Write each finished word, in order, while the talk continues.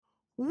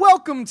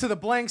Welcome to the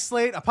Blank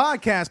Slate, a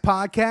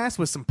podcast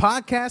with some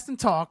podcast and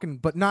talking,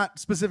 but not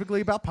specifically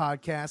about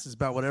podcasts. It's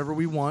about whatever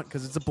we want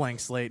because it's a blank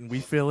slate, and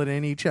we fill it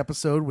in each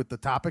episode with the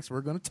topics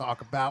we're going to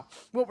talk about.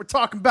 What we're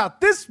talking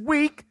about this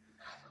week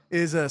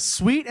is a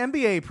sweet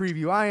NBA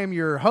preview. I am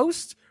your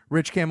host,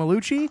 Rich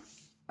Camelucci.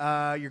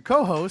 Your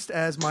co-host,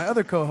 as my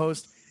other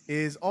co-host,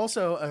 is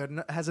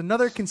also has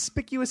another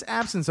conspicuous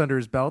absence under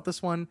his belt.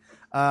 This one,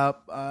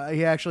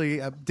 he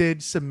actually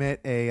did submit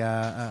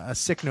a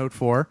sick note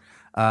for.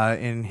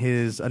 In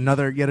his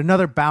yet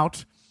another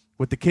bout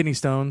with the kidney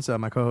stones.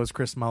 My co-host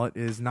Chris Mullet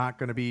is not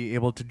going to be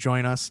able to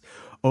join us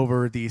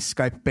over the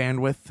Skype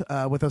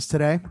bandwidth with us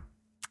today.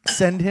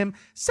 Send him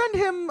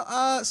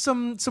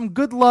some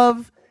good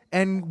love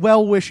and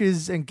well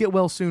wishes and get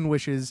well soon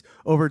wishes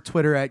over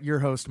Twitter at your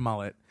host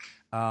Mullet.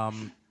 Hell,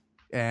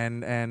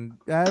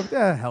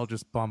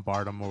 just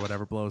bombard him or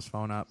whatever, blow his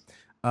phone up.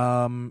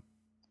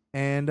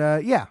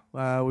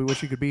 We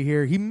wish he could be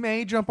here. He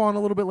may jump on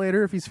a little bit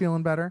later if he's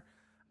feeling better.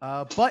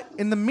 But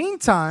in the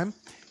meantime,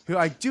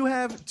 I do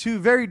have two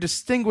very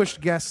distinguished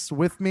guests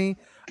with me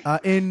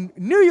in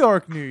New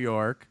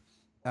York,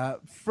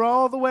 for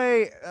all the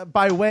way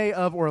by way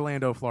of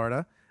Orlando,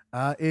 Florida,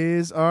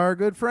 is our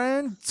good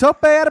friend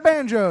Tope at a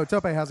Banjo.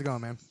 Tope, how's it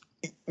going, man?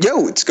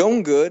 Yo, it's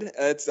going good.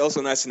 It's also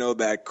nice to know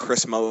that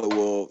Chris Mullet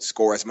will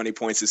score as many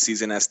points this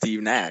season as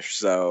Steve Nash.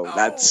 So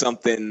that's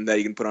something that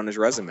you can put on his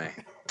resume.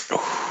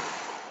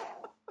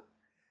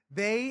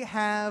 They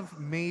have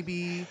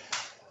maybe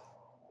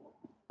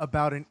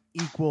about an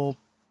equal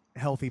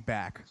healthy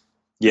back.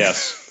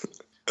 Yes.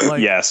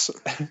 Yes.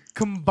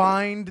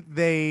 Combined,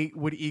 they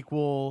would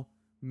equal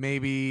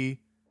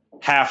maybe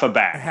half a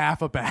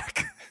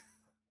back.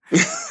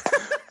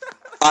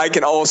 I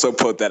can also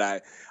put that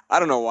I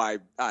don't know why.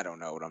 I don't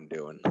know what I'm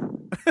doing.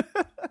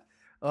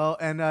 Well,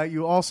 and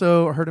you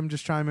also heard him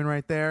just chime in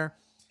right there.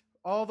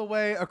 All the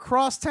way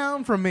across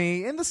town from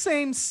me in the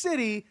same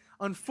city.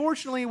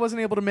 Unfortunately, he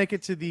wasn't able to make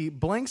it to the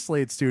Blank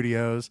Slate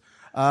studios.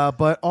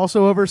 But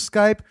also over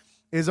Skype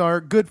is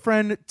our good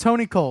friend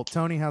Tony Colt.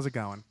 Tony, how's it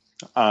going?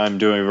 I'm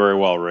doing very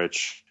well,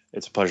 Rich.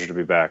 It's a pleasure to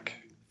be back.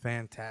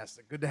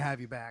 Fantastic. Good to have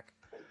you back.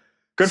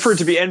 Good for it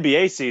to be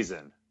NBA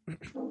season.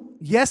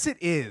 Yes, it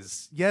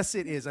is.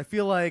 I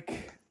feel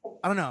like,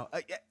 I don't know,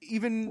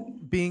 even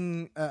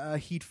being a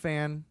Heat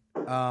fan,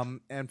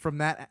 and from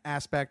that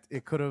aspect,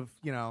 it could have,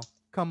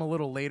 come a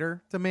little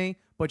later to me.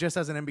 But just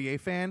as an NBA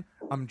fan,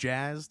 I'm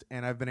jazzed,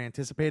 and I've been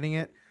anticipating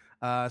it.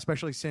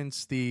 Especially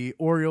since the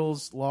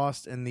Orioles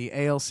lost in the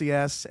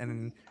ALCS,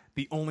 and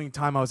the only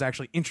time I was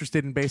actually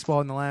interested in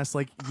baseball in the last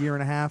year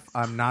and a half,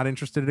 I'm not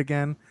interested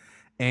again.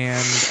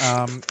 And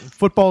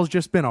football's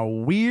just been a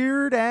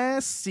weird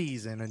ass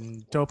season,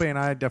 and Tope and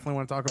I definitely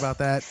want to talk about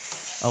that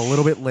a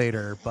little bit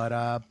later.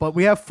 But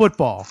we have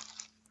football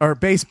or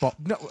baseball.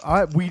 No,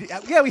 we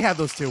have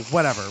those two.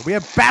 Whatever. We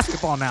have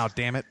basketball now.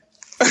 Damn it.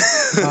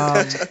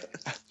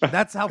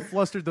 That's how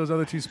flustered those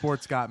other two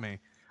sports got me.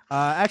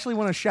 I actually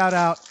want to shout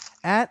out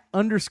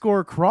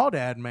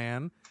 @_crawdad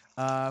man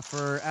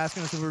for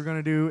asking us if we were going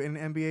to do an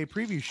NBA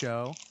preview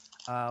show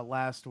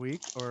last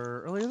week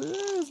or earlier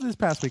this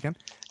past weekend.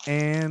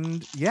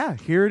 And yeah,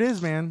 here it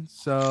is, man.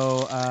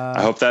 So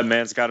I hope that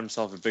man's got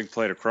himself a big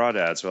plate of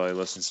crawdads while he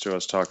listens to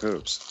us talk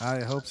hoops.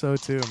 I hope so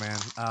too, man.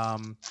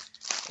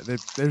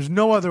 There's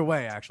no other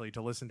way actually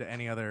to listen to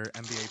any other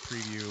NBA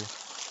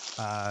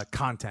preview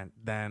content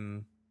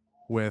than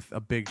with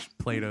a big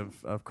plate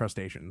of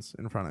crustaceans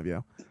in front of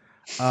you.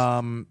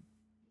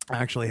 I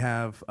actually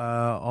have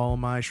all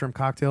my shrimp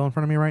cocktail in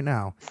front of me right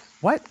now.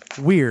 What?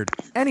 Weird.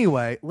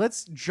 Anyway,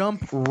 let's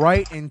jump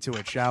right into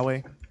it, shall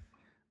we?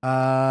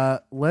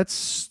 Let's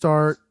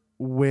start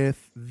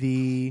with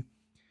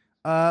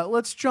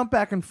let's jump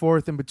back and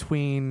forth in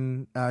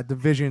between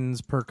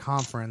divisions per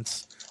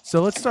conference.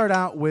 So let's start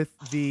out with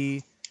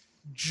the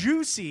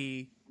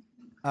juicy,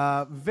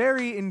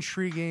 very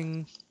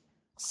intriguing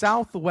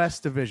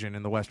Southwest Division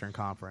in the Western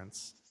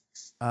Conference.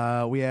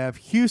 We have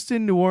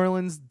Houston, New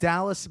Orleans,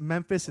 Dallas,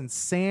 Memphis, and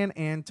San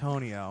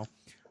Antonio.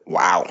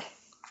 Wow.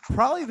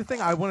 Probably the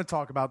thing I want to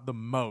talk about the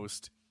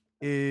most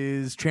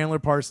is Chandler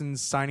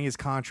Parsons signing his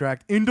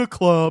contract into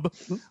club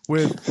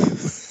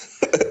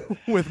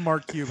with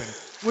Mark Cuban,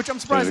 which I'm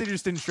surprised they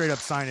just didn't straight up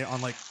sign it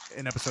on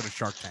an episode of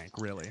Shark Tank,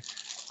 really.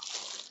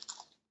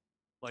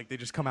 They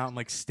just come out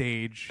and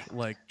stage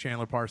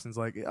Chandler Parsons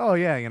oh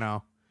yeah,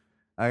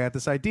 I got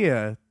this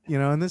idea,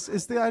 and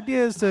the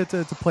idea is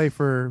to play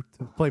for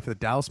the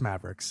Dallas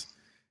Mavericks,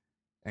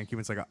 and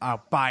Cuban's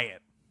I'll buy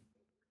it,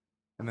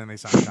 and then they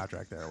sign a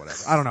contract there or whatever.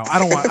 I don't know.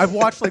 I've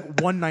watched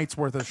one night's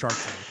worth of Shark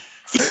Tank.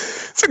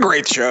 It's a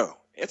great show.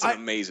 It's an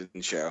amazing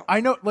show.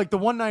 I know, the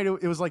one night it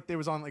was it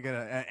was on a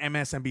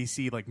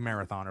MSNBC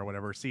marathon or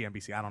whatever,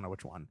 CNBC, I don't know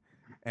which one,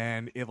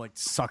 and it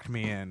sucked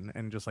me in,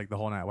 and just the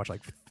whole night I watched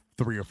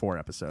 3 or 4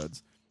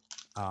 episodes,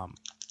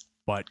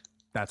 but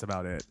that's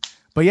about it.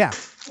 But yeah,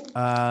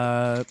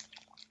 that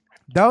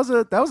was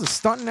a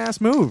stunting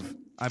ass move,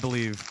 I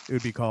believe it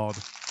would be called.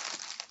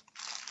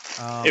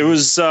 It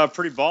was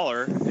pretty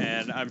baller,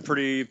 and I'm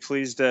pretty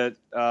pleased that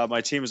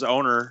my team's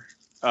owner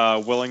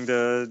willing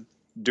to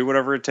do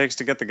whatever it takes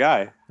to get the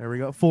guy. There we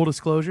go. Full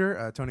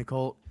disclosure: Tony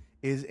Colt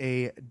is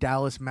a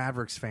Dallas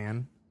Mavericks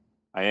fan.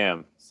 I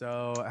am.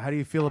 So, how do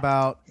you feel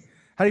about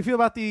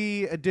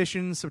the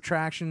additions,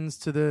 subtractions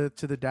to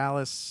the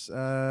Dallas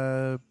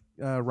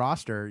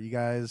roster? You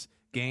guys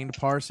gained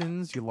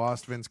Parsons. You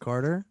lost Vince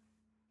Carter.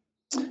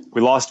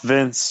 We lost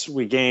Vince.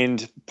 We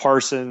gained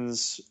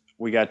Parsons.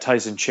 We got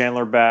Tyson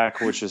Chandler back,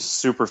 which is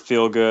super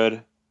feel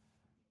good.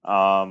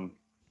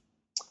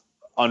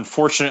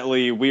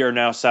 Unfortunately, we are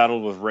now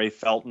saddled with Ray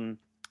Felton.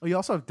 Oh, you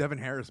also have Devin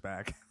Harris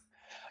back.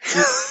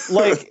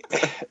 Like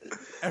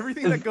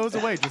everything that goes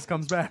away just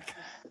comes back.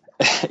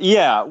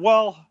 Yeah,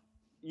 well,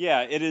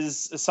 yeah, it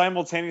is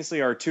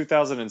simultaneously our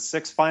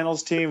 2006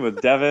 finals team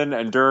with Devin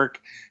and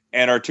Dirk,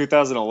 and our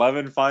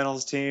 2011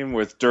 finals team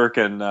with Dirk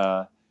and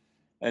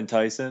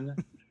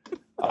Tyson.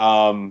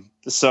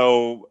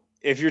 So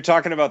if you're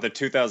talking about the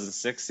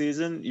 2006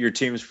 season, your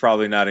team's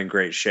probably not in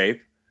great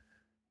shape.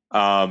 We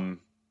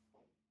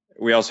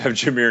also have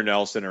Jameer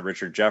Nelson and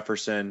Richard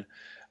Jefferson,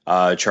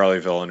 Charlie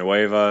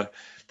Villanueva.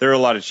 There are a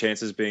lot of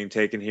chances being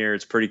taken here.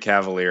 It's pretty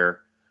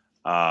cavalier.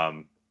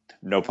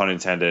 No pun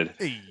intended.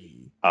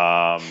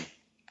 They're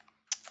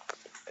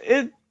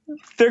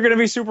going to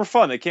be super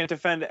fun. They can't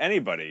defend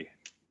anybody.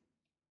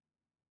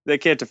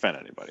 But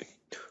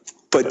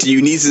do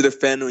you need to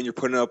defend when you're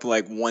putting up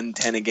like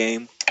 110 a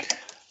game?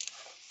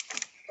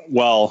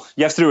 Well,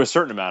 you have to do a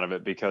certain amount of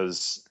it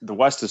because the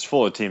West is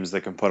full of teams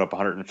that can put up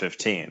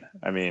 115.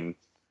 I mean,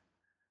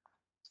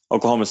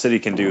 Oklahoma City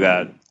can do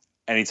that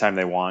anytime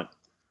they want.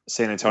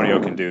 San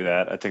Antonio can do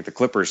that. I think the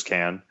Clippers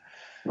can.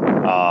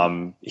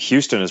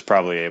 Houston is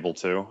probably able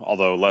to,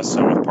 although less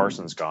so with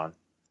Parsons gone.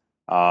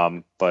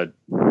 But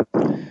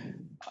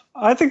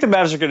I think the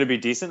Mavs are going to be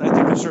decent. I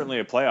think they're certainly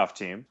a playoff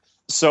team.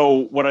 So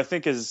what I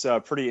think is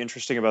pretty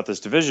interesting about this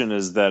division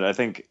is that I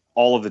think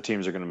all of the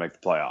teams are going to make the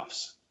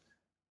playoffs.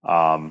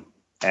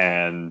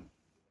 And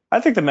I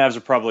think the Mavs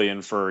are probably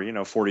in for,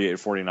 48,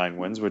 49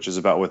 wins, which is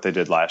about what they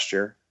did last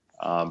year.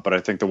 But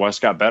I think the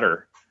West got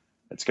better.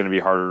 It's going to be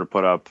harder to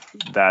put up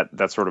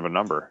that sort of a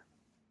number.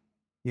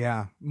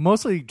 Yeah,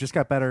 mostly just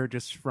got better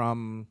just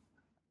from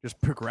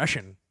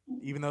progression.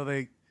 Even though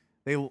they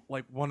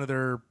like one of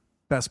their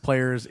best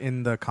players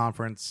in the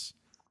conference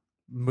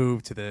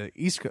moved to the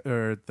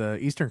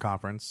Eastern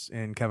Conference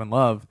in Kevin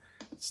Love.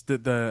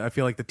 I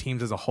feel like the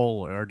teams as a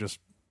whole are just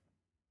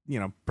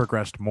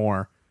progressed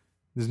more.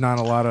 There's not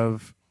a lot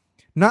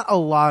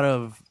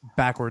of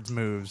backwards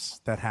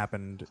moves that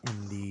happened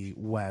in the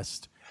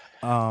West.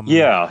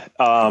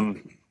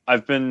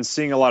 I've been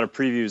seeing a lot of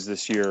previews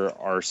this year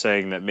are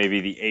saying that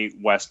maybe the 8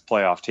 West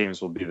playoff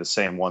teams will be the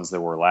same ones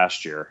that were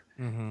last year.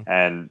 Mm-hmm.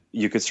 And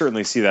you could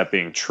certainly see that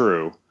being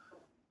true.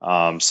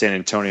 San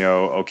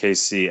Antonio,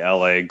 OKC,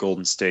 LA,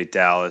 Golden State,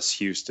 Dallas,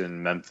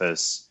 Houston,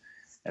 Memphis,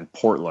 and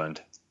Portland.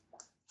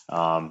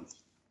 I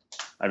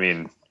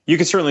mean, you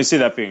could certainly see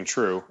that being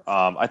true.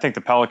 I think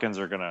the Pelicans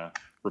are going to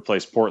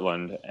replace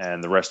Portland,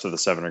 and the rest of the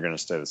 7 are going to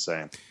stay the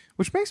same.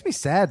 Which makes me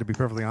sad, to be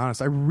perfectly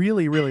honest. I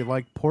really, really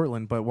like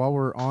Portland, but while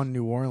we're on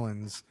New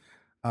Orleans,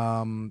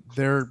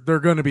 they're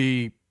going to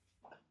be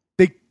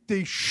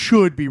they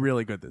should be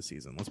really good this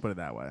season. Let's put it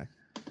that way.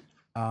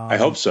 I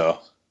hope so.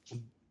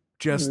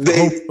 Just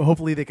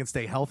hopefully they can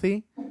stay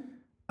healthy.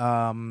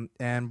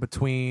 And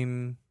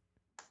between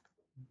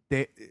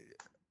it's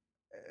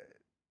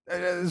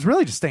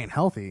really just staying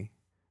healthy.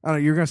 I don't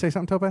know, you were going to say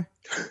something, Tope?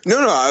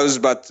 No, I was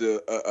about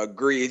to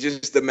agree. It's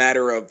just a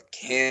matter of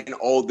can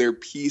all their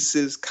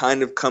pieces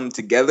kind of come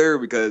together?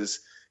 Because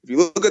if you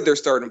look at their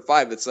starting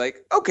 5, it's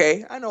like,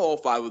 okay, I know all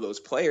 5 of those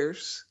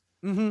players.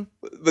 Mm-hmm.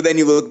 But then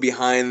you look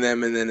behind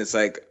them, and then it's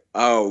like,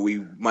 oh,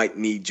 we might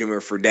need Jimmer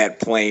Fredette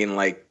playing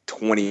like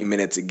 20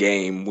 minutes a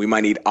game. We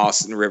might need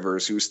Austin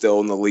Rivers, who's still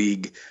in the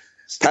league.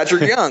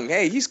 Patrick Young,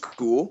 hey, he's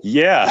cool.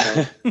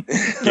 Yeah,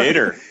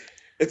 Gator.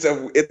 It's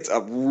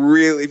a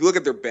really, if you look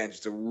at their bench,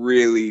 it's a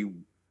really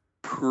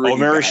pretty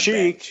Omer bad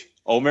Asik. bench.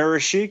 Omer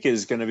Asik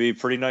is going to be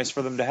pretty nice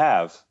for them to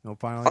have. No,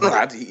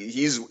 finally.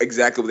 He's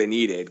exactly what they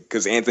needed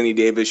because Anthony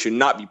Davis should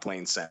not be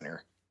playing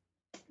center.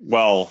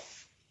 Well,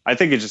 I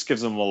think it just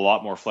gives them a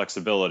lot more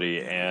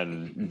flexibility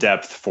and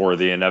depth for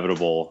the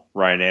inevitable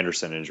Ryan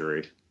Anderson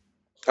injury.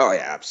 Oh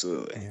yeah,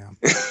 absolutely. Yeah,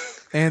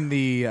 and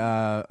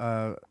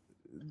the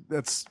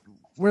that's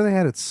where they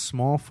had it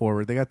small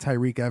forward. They got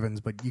Tyreek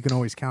Evans, but you can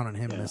always count on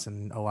him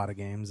missing a lot of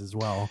games as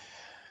well.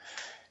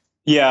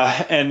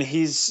 Yeah, and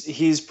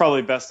he's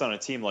probably best on a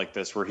team like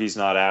this where he's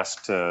not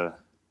asked to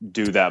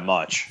do that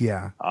much.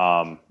 Yeah.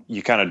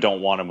 You kind of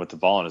don't want him with the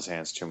ball in his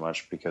hands too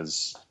much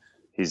because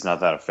he's not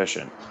that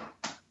efficient.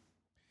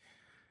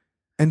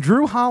 And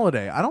Drew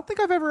Holiday, I don't think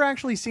I've ever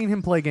actually seen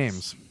him play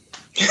games.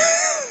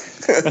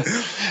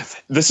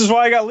 This is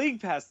why I got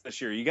League Pass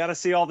this year. You got to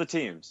see all the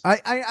teams.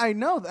 I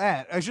know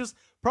that. It's just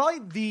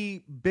probably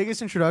the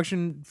biggest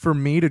introduction for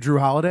me to Drew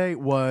Holiday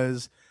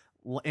was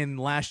in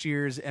last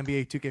year's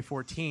NBA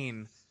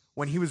 2K14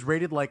 when he was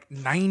rated like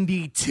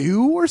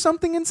 92 or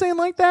something insane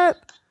like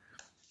that.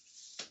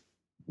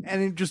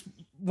 And it just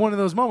one of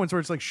those moments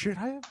where it's like, should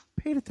I have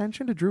paid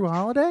attention to Drew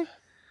Holiday?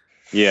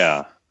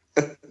 Yeah.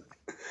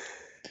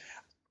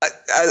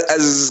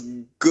 As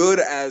good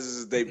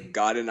as they've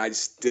gotten, I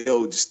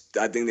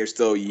think they're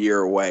still a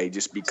year away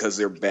just because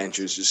their bench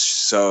is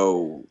just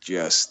so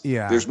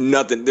there's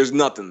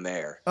nothing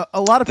there.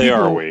 A lot of They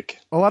people are weak.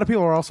 A lot of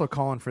people are also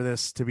calling for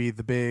this to be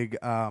the big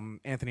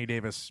Anthony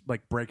Davis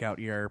like breakout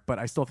year, but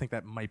I still think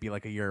that might be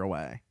like a year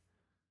away.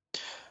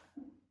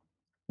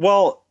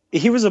 Well,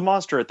 he was a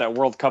monster at that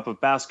World Cup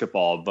of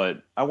basketball,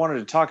 but I wanted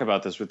to talk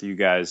about this with you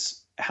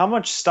guys. How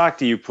much stock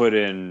do you put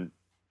in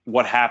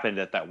what happened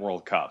at that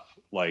World Cup?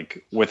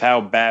 Like, with how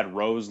bad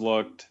Rose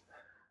looked.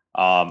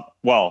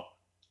 Well,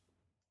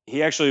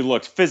 he actually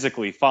looked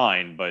physically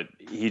fine, but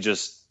he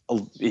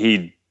looked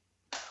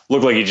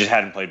like he just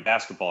hadn't played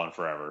basketball in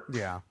forever.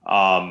 Yeah.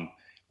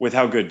 With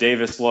how good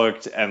Davis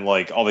looked and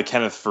like all the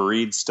Kenneth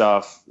Faried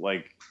stuff,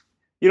 like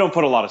you don't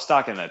put a lot of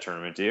stock in that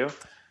tournament, do you?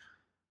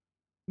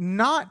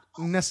 Not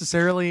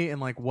necessarily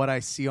in like what I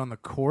see on the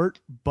court,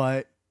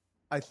 but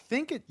I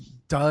think it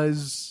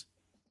does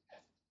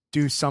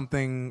do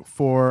something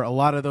for a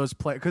lot of those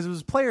players, because it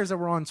was players that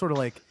were on sort of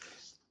like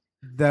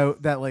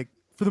that like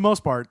for the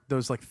most part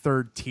those like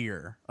third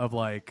tier of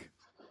like,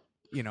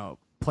 you know,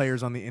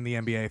 players in the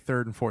NBA,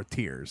 third and fourth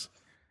tiers.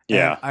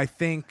 Yeah, and I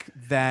think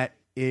that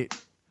it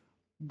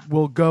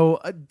will go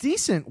a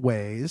decent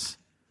ways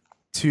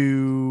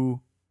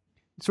to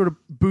sort of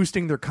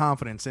boosting their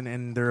confidence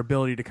and their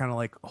ability to kind of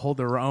like hold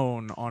their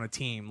own on a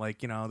team.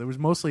 Like, you know, there was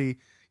mostly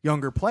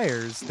younger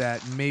players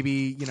that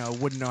maybe, you know,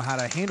 wouldn't know how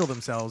to handle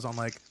themselves on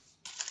like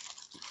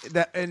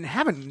that and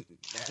haven't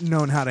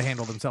known how to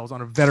handle themselves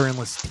on a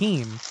veteranless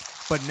team,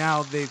 but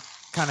now they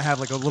kind of have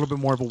like a little bit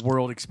more of a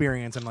world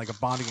experience and like a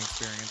bonding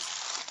experience.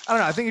 I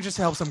don't know. I think it just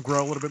helps them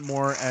grow a little bit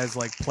more as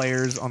like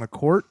players on the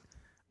court.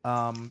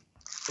 Not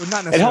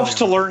necessarily. It helps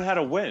to learn how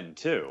to win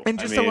too, and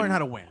just to learn how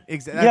to win.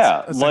 Exactly.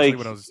 That's essentially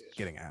what I was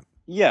getting at.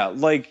 Yeah,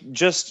 like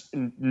just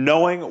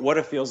knowing what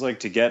it feels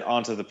like to get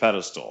onto the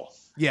pedestal.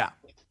 Yeah.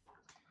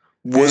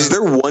 Was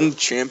there one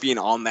champion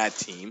on that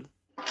team?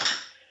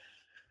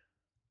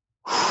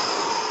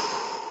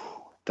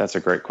 That's a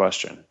great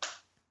question.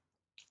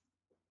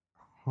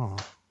 Huh.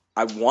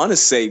 I want to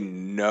say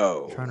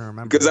no. I'm trying to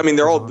remember. Because I mean,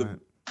 they're all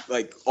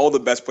the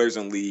best players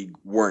in the league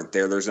weren't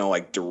there. There's no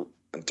like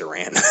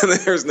Durant.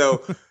 There's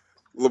no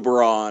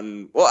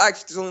LeBron. Well,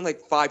 actually, there's only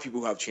like 5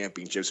 people who have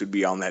championships who'd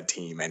be on that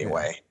team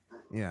anyway.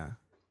 Yeah.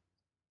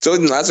 So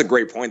that's a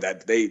great point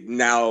that they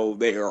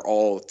are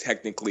all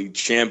technically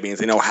champions.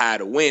 They know how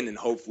to win, and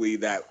hopefully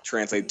that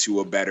translates to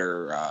a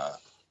better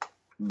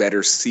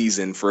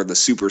season for the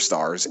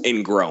superstars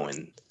in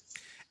growing.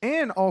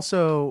 And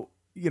also,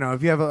 you know,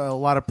 if you have a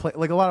lot of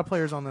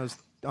players on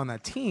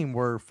that team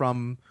were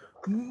from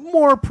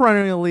more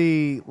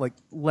perennially like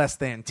less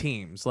than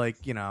teams,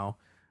 like, you know,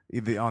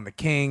 either on the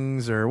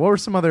Kings or what were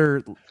some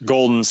other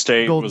Golden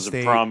State was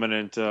a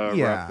prominent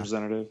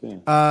representative.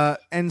 Yeah.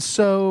 And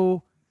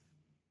so,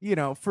 you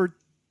know, for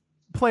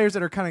players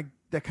that kind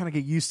of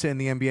get used to in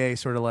the NBA,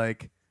 sort of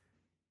like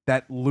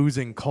that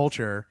losing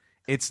culture,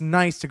 it's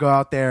nice to go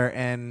out there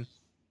and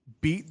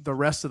beat the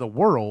rest of the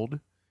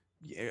world,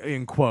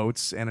 in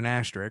quotes and an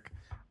asterisk,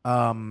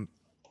 and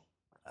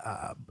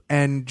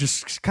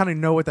just kind of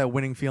know what that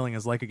winning feeling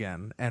is like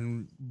again,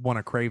 and want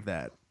to crave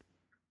that.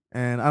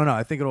 And I don't know,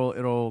 I think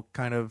it'll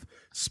kind of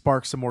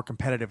spark some more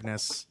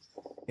competitiveness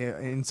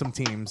in some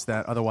teams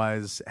that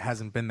otherwise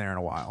hasn't been there in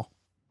a while.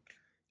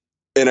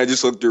 And I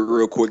just looked through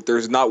real quick.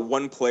 There's not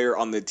one player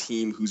on the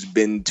team who's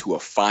been to a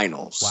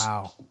finals.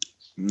 Wow.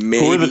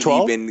 Maybe who are the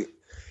 12?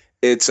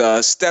 It's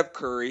Steph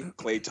Curry,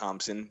 Klay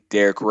Thompson,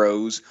 Derrick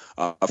Rose,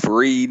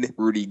 Fareed,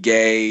 Rudy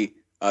Gay,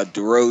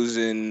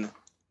 DeRozan,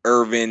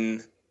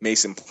 Irvin,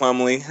 Mason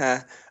Plumlee,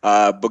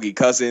 Boogie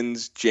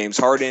Cousins, James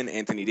Harden,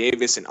 Anthony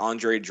Davis, and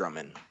Andre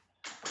Drummond.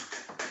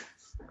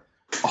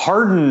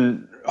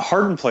 Harden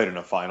played in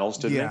the finals,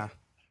 didn't he?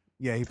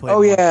 Yeah, he played.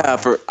 Oh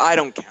yeah, I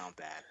don't count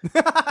that.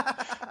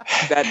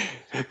 That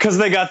because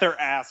they got their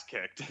ass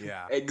kicked.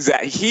 Yeah,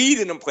 exactly. He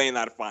didn't play in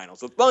that finals.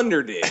 The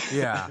Thunder did.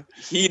 Yeah,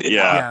 he did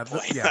not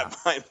play in that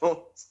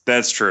finals.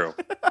 That's true.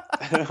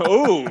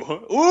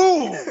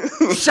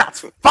 Ooh,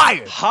 shots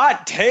fired.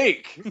 Hot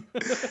take.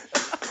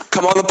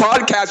 Come on the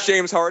podcast,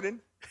 James Harden.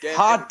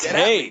 Hot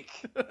take.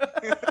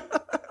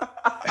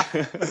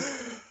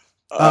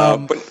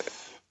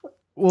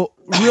 Well,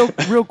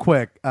 real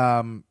quick.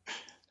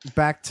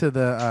 Back to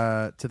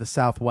the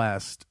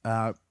Southwest.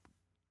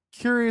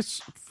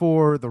 Curious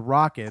for the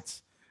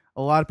Rockets.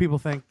 A lot of people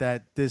think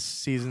that this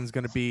season is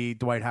going to be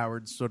Dwight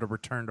Howard's sort of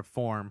return to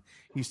form.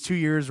 He's 2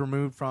 years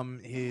removed from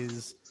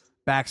his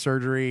back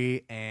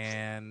surgery,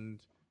 and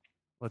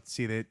let's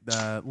see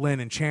that Lynn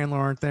and Chandler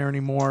aren't there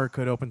anymore.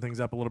 Could open things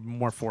up a little bit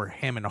more for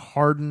him and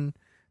Harden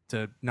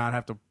to not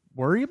have to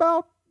worry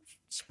about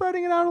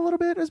spreading it out a little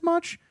bit as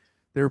much.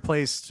 They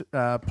replaced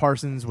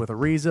Parsons with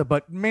Ariza,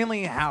 but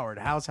mainly Howard.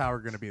 How's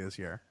Howard going to be this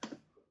year?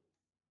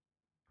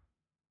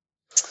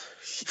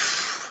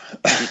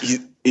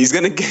 He's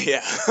going to get,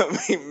 yeah.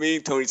 Me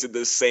and Tony said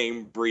the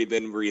same breathe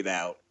in, breathe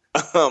out.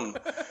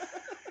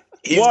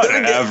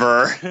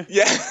 Whatever.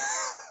 Yeah.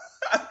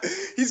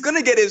 he's going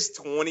to get his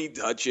 20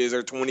 touches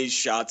or 20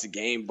 shots a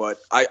game, but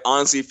I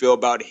honestly feel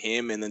about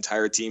him and the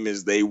entire team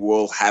is they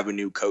will have a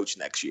new coach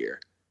next year.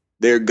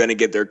 They're going to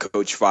get their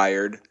coach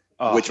fired,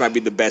 which might be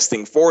the best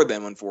thing for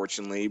them,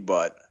 unfortunately,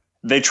 but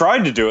they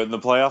tried to do it in the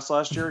playoffs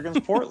last year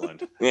against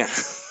Portland. Yeah.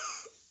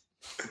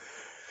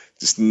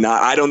 Just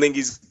not. I don't think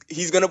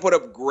he's going to put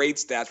up great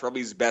stats, probably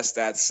his best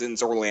stats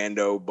since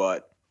Orlando,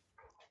 but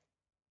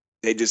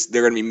they're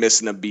going to be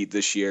missing a beat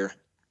this year.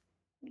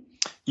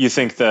 You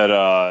think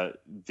that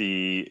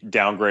the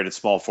downgraded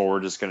small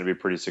forward is going to be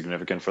pretty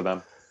significant for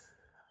them?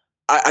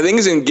 I think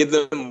it's going to give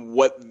them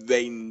what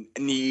they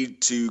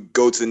need to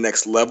go to the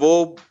next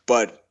level,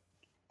 but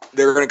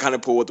they're going to kind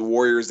of pull what the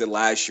Warriors did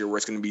last year, where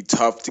it's going to be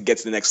tough to get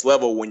to the next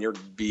level when you're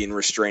being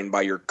restrained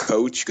by your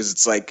coach. Because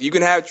it's like you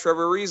can have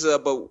Trevor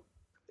Ariza, but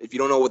if you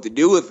don't know what to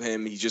do with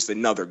him, he's just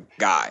another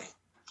guy.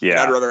 Yeah,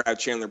 and I'd rather have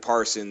Chandler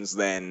Parsons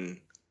than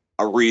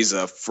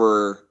Ariza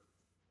for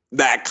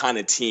that kind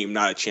of team,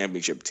 not a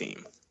championship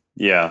team.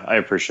 Yeah, I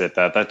appreciate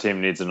that. That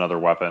team needs another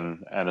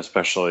weapon, and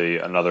especially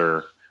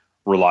another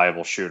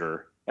reliable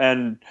shooter.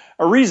 And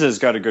Ariza's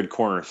got a good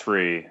corner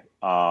three,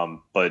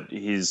 but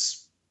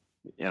he's,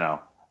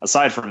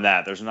 aside from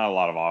that, there's not a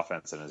lot of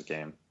offense in his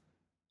game.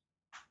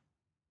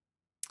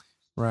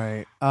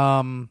 Right.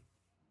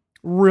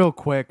 Real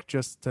quick,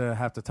 just to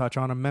have to touch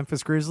on him.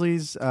 Memphis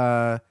Grizzlies,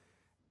 8th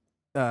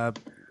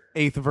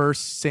verse,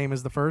 same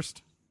as the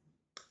first.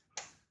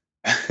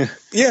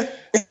 Yeah.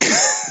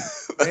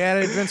 They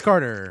added Vince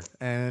Carter,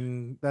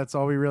 and that's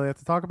all we really have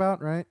to talk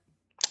about, right?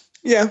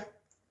 Yeah.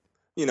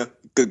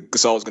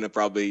 Gasol's going to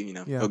probably,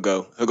 he'll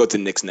go to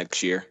Knicks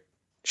next year.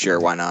 Sure,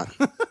 why not?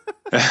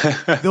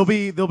 They'll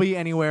be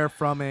anywhere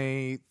from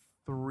a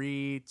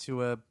 3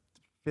 to a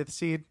 5th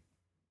seed.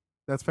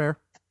 That's fair.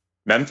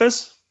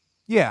 Memphis?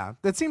 Yeah,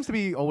 that seems to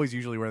be always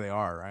usually where they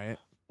are, right?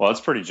 Well,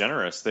 that's pretty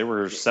generous. They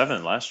were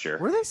 7 last year.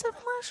 Were they 7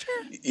 last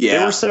year? Yeah,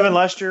 they were 7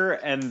 last year,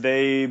 and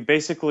they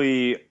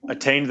basically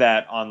attained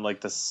that on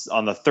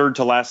the third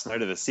to last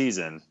night of the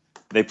season.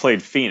 They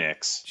played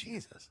Phoenix.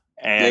 Jesus.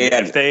 And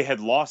if they had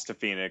lost to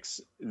Phoenix,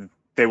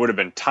 they would have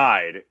been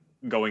tied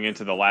going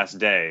into the last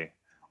day,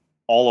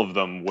 all of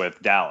them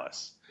with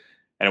Dallas.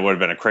 And it would have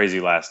been a crazy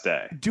last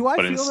day.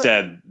 But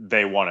instead,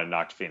 they won and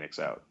knocked Phoenix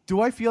out.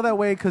 Do I feel that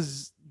way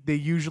because they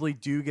usually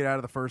do get out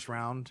of the first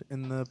round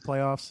in the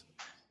playoffs?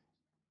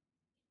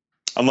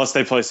 Unless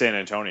they play San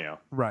Antonio.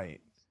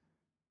 Right.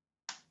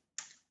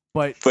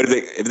 But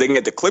if they can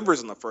get the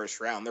Clippers in the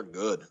first round, they're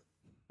good.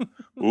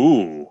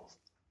 Ooh.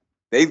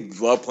 They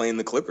love playing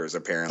the Clippers,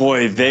 apparently.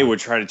 Boy, they would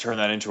try to turn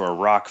that into a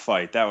rock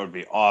fight. That would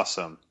be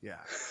awesome. Yeah.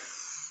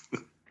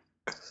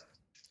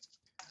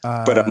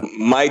 But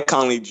Mike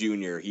Conley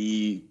Jr.,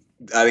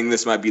 I think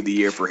this might be the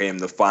year for him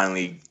to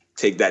finally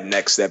take that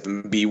next step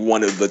and be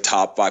one of the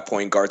top 5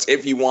 point guards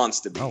if he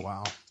wants to be. Oh,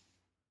 wow.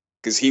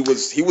 Because he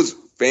was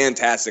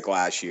fantastic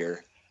last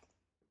year.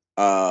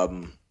 But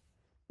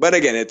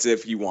again, it's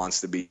if he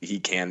wants to be, he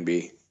can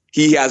be.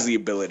 He has the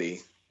ability.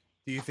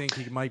 Do you think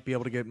he might be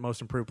able to get most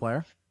improved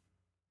player?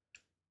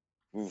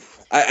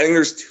 I think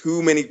there's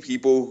too many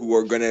people who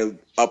are going to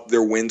up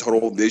their win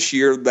total this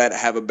year that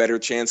have a better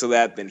chance of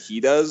that than he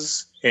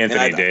does.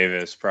 Anthony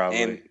Davis,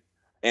 probably. And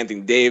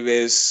Anthony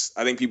Davis.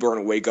 I think people are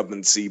going to wake up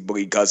and see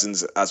Boogie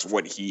Cousins as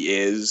what he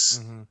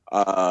is.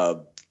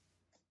 Mm-hmm.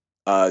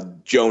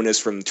 Jonas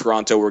from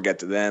Toronto, we'll get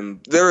to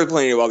them. There are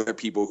plenty of other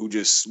people who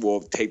just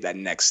will take that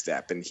next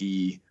step, and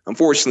he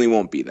unfortunately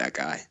won't be that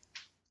guy.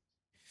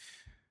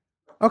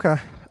 Okay.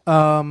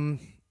 And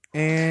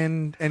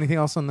anything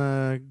else on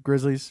the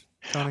Grizzlies,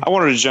 Tony? I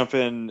wanted to jump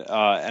in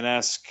and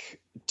ask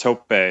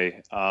Tope,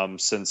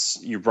 since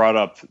you brought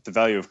up the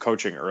value of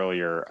coaching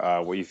earlier,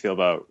 what you feel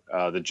about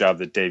the job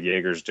that Dave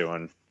Yeager's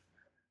doing.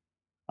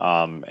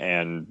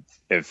 And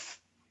if,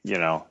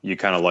 you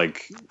kind of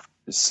like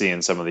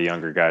seeing some of the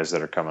younger guys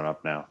that are coming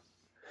up now,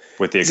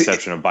 with the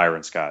exception of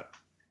Byron Scott.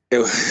 It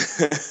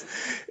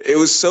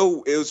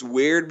was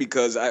weird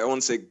because I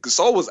want to say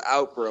Gasol was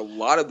out for a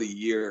lot of the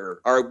year,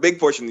 or a big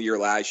portion of the year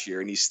last year,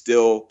 and he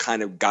still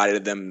kind of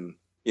guided them,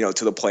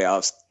 to the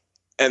playoffs.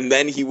 And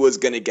then he was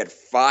going to get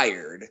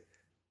fired,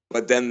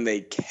 but then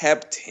they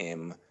kept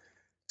him.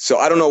 So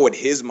I don't know what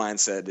his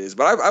mindset is,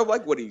 but I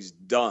like what he's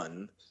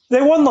done.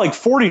 They won like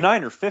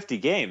 49 or 50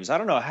 games. I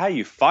don't know how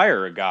you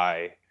fire a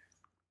guy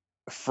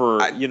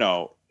for,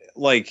 you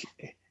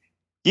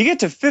get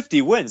to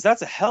 50 wins.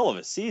 That's a hell of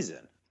a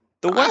season.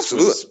 The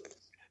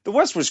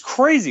West was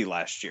crazy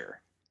last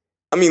year.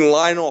 I mean,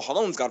 Lionel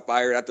Hollins got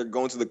fired after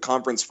going to the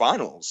conference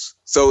finals.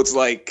 So it's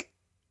like,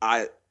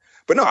 I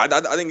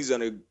think he's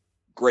done a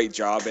great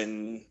job.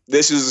 And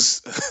this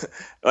is,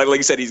 like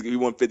you said, he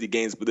won 50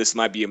 games, but this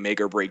might be a make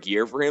or break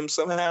year for him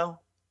somehow.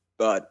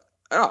 But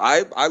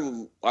I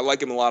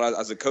like him a lot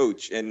as a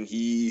coach. And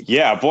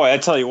yeah, boy, I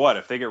tell you what,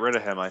 if they get rid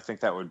of him, I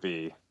think they'd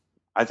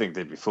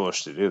be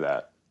foolish to do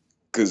that.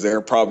 Because there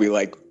are probably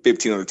like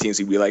 15 other teams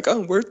who'd be like,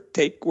 oh, we're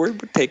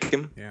taking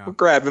him. Yeah. We'll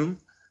grab him.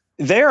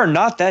 They are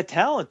not that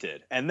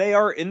talented, and they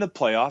are in the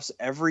playoffs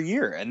every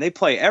year, and they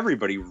play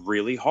everybody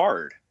really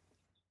hard.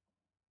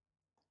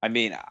 I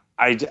mean,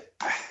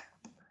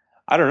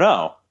 I don't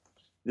know.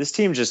 This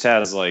team just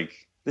has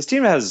this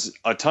team has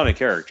a ton of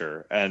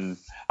character, and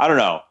I don't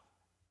know.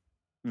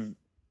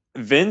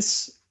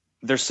 Vince,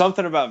 there's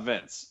something about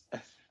Vince.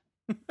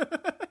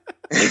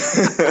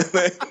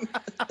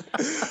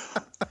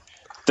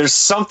 There's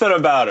something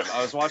about him.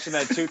 I was watching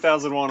that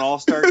 2001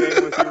 All-Star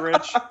game with you,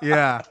 Rich.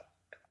 Yeah.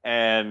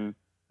 And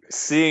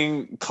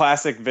seeing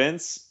classic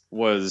Vince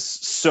was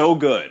so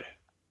good.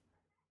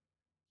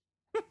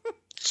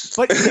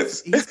 But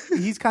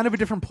he's kind of a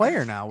different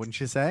player now, wouldn't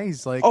you say?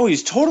 He's like, oh,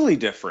 he's totally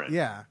different.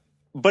 Yeah.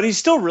 But he's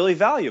still really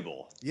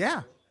valuable.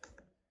 Yeah.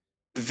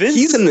 Vince,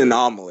 he's an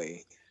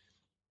anomaly.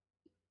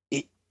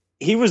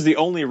 He was the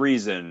only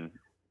reason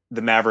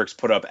the Mavericks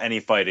put up any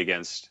fight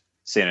against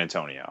San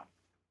Antonio.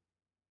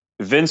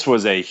 Vince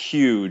was a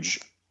huge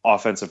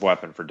offensive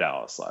weapon for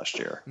Dallas last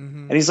year.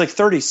 Mm-hmm. And he's like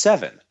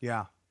 37.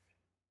 Yeah.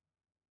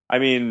 I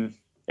mean,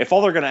 if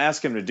all they're going to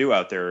ask him to do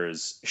out there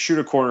is shoot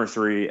a corner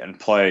three and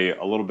play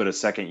a little bit of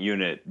second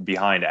unit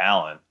behind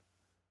Allen,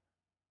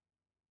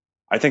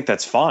 I think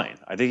that's fine.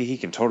 I think he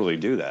can totally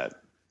do that.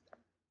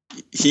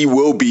 He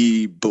will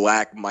be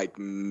Black Mike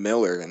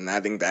Miller, and I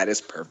think that is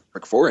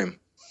perfect for him.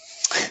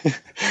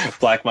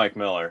 Black Mike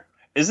Miller.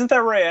 Isn't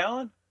that Ray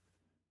Allen?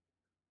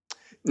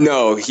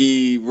 No,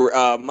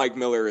 Mike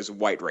Miller is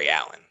White Ray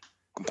Allen.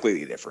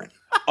 Completely different.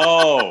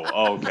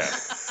 Oh, okay.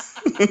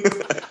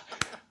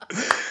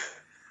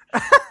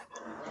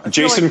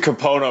 Jason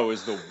Capono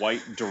is the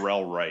white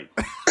Darrell Wright.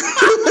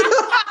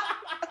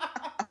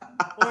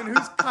 Well, and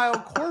who's Kyle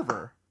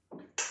Korver?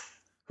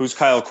 Who's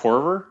Kyle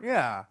Korver?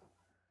 Yeah.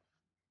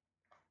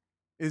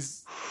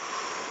 Is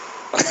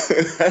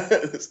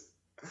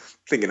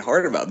thinking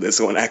hard about this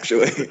one,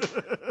 actually.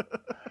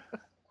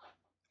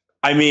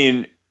 I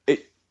mean,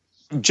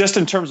 just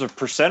in terms of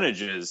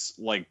percentages,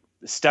 like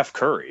Steph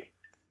Curry,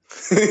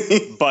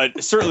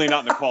 but certainly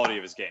not in the quality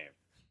of his game.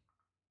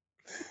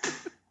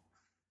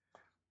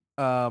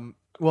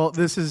 Well,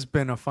 this has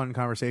been a fun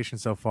conversation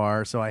so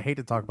far, so I hate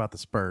to talk about the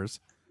Spurs.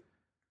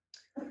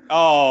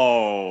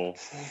 Oh,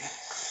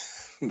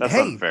 that's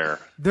unfair.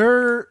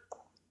 They're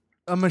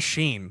a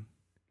machine.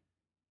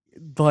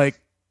 Like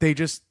they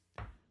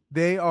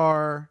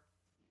are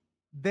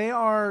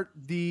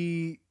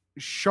the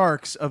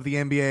Sharks of the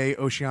NBA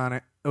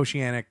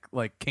oceanic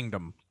like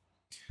kingdom.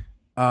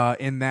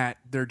 In that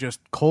they're just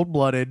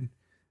cold-blooded,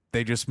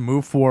 they just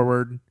move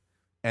forward,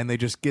 and they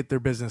just get their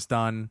business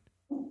done,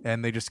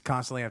 and they just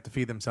constantly have to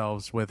feed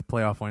themselves with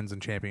playoff wins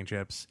and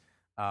championships,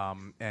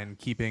 and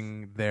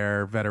keeping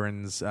their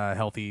veterans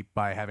healthy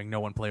by having no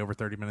one play over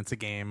 30 minutes a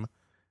game.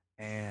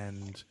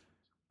 And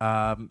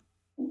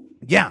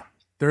yeah,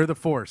 they're the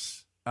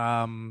force.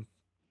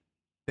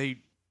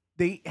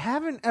 They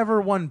haven't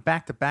ever won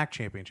back-to-back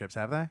championships,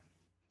 have they?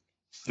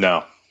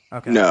 No.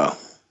 Okay. No.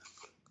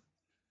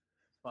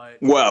 But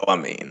well, I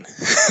mean,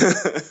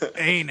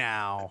 hey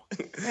now.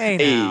 I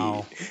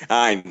know.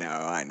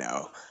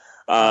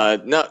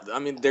 No, I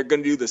mean, they're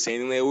going to do the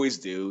same thing they always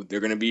do. They're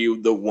going to be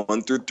the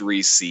 1 through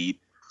 3 seed.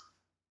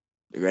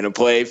 They're going to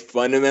play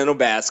fundamental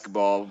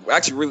basketball. We're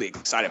actually really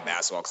excited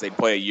basketball because they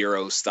play a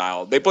Euro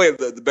style. They play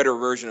the better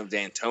version of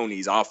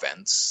D'Antoni's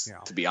offense,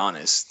 to be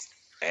honest.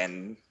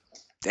 And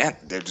yeah,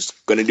 they're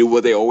just going to do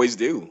what they always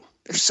do.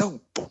 They're so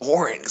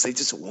boring because they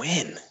just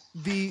win.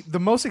 The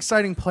most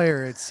exciting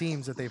player, it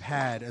seems, that they've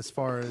had as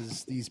far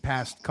as these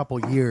past couple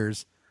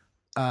years,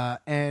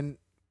 and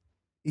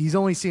he's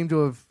only seemed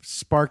to have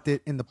sparked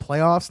it in the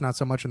playoffs, not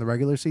so much in the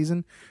regular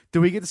season.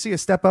 Do we get to see a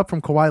step up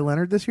from Kawhi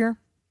Leonard this year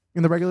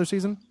in the regular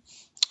season?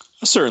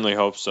 I certainly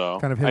hope so.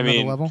 Kind of hit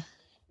another level.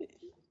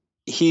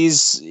 He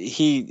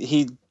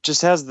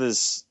just has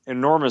this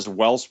enormous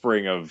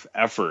wellspring of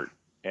effort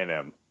in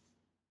him,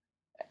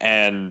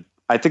 and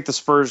I think the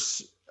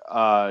Spurs,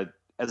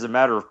 as a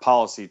matter of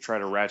policy, try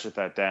to ratchet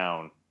that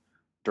down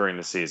during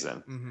the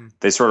season. Mm-hmm.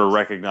 They sort of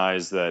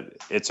recognize that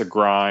it's a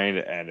grind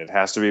and it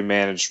has to be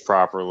managed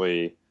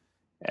properly,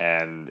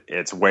 and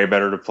it's way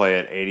better to play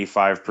at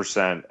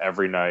 85%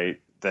 every night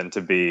than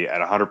to be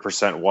at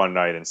 100% one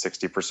night and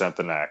 60%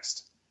 the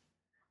next.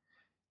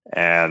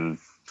 And,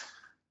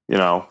 you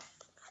know,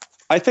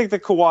 I think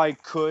that Kawhi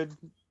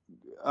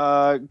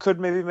could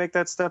maybe make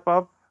that step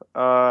up.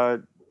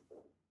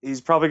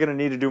 He's probably going to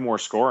need to do more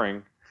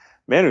scoring.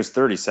 Man who's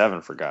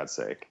 37, for God's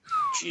sake.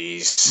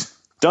 Jeez.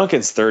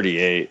 Duncan's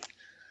 38.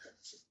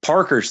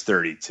 Parker's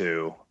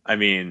 32. I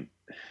mean,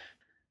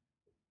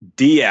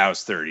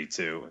 Diaw's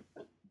 32.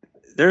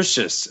 There's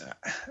just,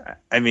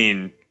 I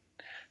mean,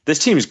 this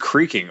team's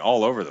creaking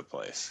all over the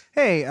place.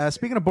 Hey,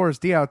 speaking of Boris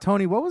Diaw,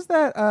 Tony, what was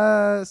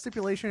that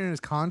stipulation in his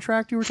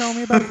contract you were telling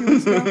me about a few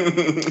weeks ago?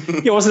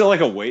 Yeah, wasn't it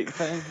like a weight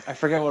thing? I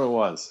forget what it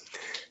was.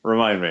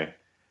 Remind me.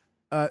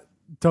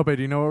 Tope,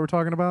 do you know what we're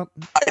talking about?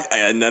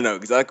 I know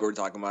exactly what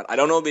we're talking about. I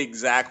don't know the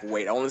exact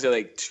weight. I want to say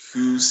like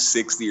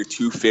 260 or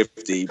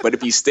 250. But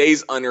if he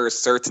stays under a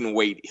certain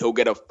weight, he'll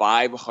get a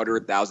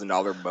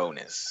 $500,000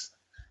 bonus.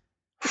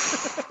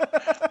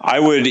 I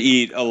would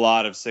eat a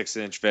lot of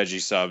 6-inch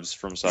veggie subs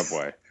from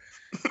Subway.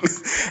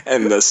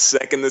 And the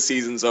second the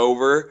season's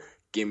over,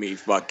 Give me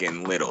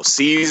fucking Little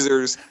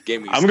Caesars.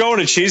 Give me. I'm going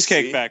to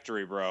Cheesecake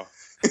Factory, bro.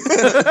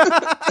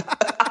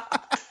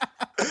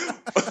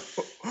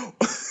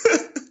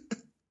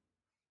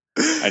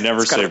 I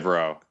never say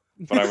bro,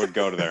 but I would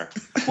go to there.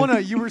 Well, no,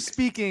 you were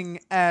speaking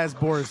as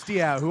Boris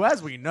Diaw, who,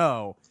 as we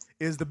know,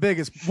 is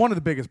one of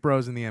the biggest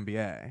bros in the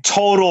NBA.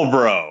 Total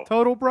bro.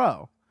 Total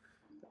bro.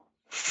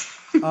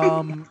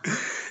 And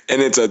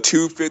it's a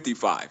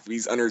 255. If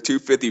he's under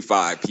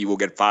 255, he will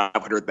get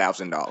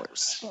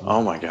 $500,000.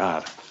 Oh my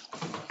god.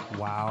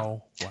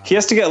 Wow. He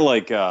has to get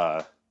like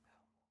a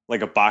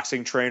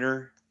boxing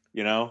trainer,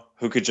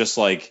 who could just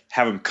like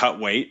have him cut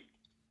weight.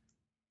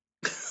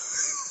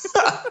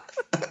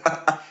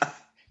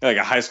 Like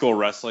a high school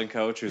wrestling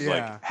coach who's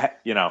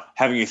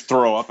having you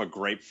throw up a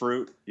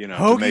grapefruit,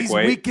 to make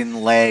weight.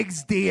 Weakened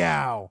legs,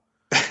 Diaw.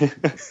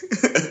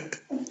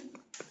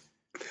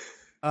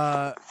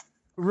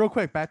 Real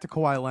quick, back to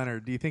Kawhi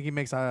Leonard. Do you think he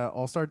makes the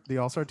All-Star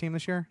team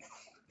this year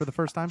for the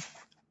first time?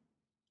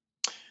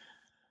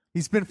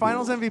 He's been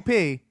Finals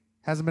MVP,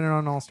 hasn't been on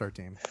an All-Star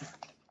team.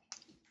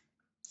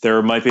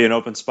 There might be an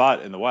open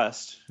spot in the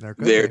West.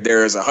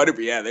 There's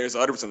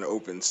 100% an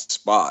open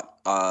spot.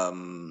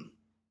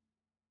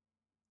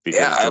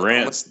 Because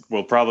Durant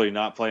will probably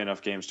not play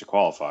enough games to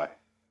qualify.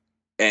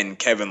 And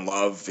Kevin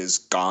Love is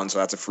gone, so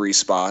that's a free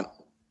spot.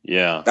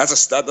 Yeah.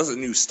 That's a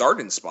new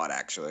starting spot,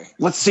 actually.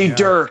 Let's see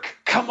Dirk.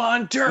 Come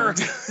on, Dirk.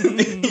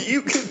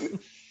 You can...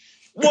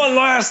 One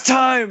last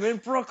time in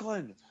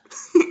Brooklyn.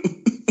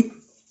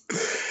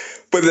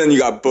 But then you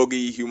got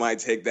Boogie, who might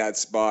take that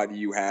spot.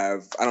 You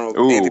have, I don't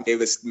know, Anthony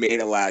Davis made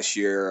it last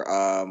year.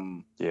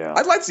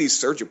 I'd like to see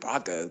Serge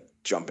Ibaka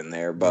jump in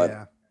there,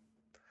 but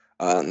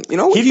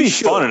he'd be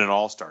fun in an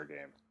All-Star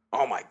game.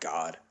 Oh my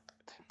god!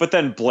 But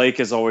then Blake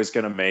is always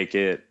going to make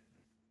it.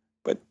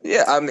 But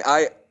yeah, I mean,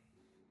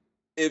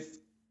 if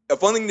a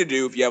fun thing to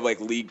do if you have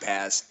like League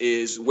Pass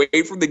is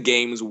wait for the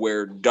games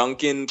where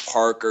Duncan,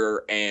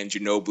 Parker, and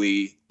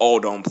Ginobili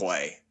all don't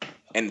play,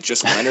 and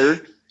just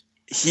Leonard.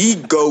 He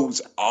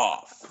goes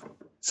off.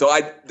 So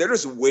they're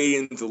just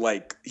waiting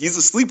to he's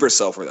a sleeper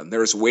cell for them.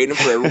 They're just waiting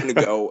for everyone to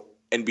go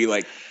and be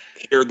like,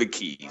 here are the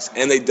keys.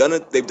 And they've done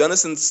it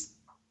since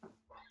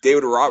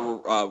David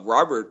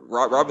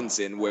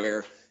Robinson,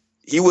 where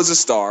he was a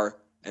star,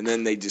 and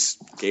then they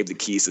just gave the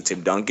keys to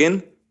Tim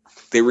Duncan.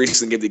 They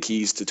recently gave the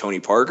keys to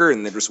Tony Parker,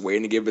 and they're just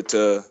waiting to give it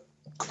to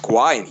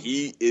Kawhi, and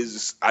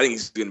I think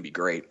he's going to be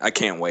great. I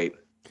can't wait.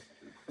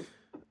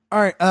 All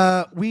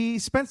right, we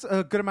spent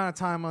a good amount of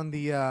time on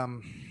the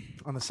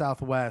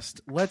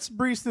Southwest. Let's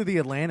breeze through the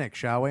Atlantic,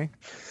 shall we?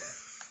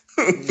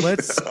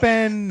 Let's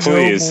spend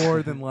no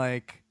more than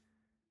like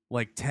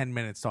 10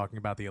 minutes talking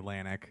about the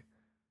Atlantic.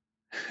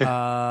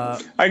 I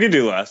can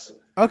do less.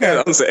 Okay,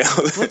 yeah, let's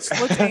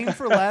aim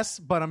for less,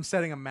 but I'm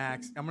setting a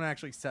max. I'm gonna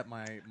actually set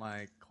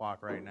my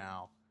clock right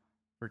now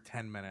for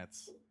 10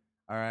 minutes.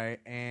 All right,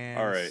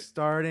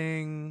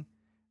 starting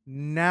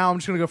now, I'm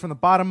just gonna go from the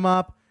bottom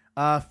up.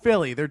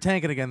 Philly, they're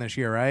tanking again this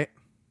year, right?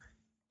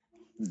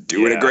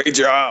 Doing a great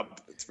job.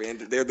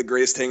 They're the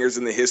greatest tankers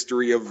in the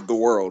history of the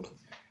world.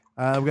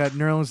 We got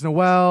Nerlens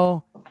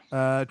Noel,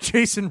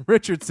 Jason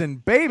Richardson,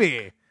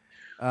 baby.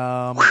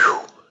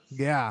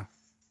 Yeah.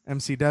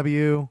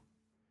 MCW,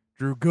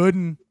 Drew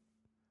Gooden.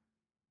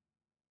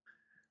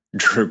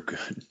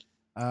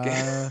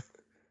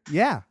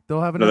 Yeah,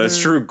 they'll have another. No, that's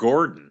Drew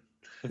Gordon.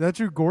 Is that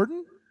Drew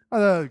Gordon?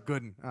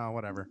 Gooden. Oh,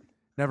 whatever.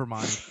 Never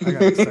mind. I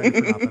got excited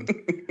for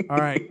nothing. All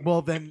right.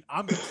 Well, then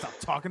I'm going to stop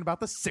talking about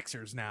the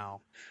Sixers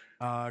now.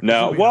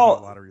 No.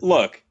 Well,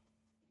 look,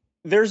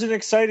 there's an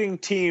exciting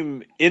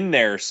team in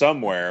there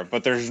somewhere,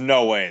 but there's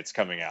no way it's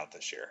coming out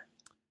this year.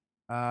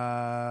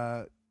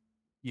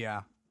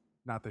 Yeah,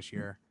 not this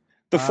year.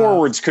 The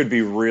forwards could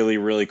be really,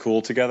 really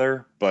cool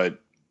together, but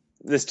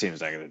this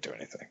team's not going to do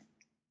anything.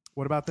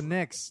 What about the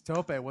Knicks?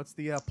 Tope, what's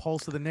the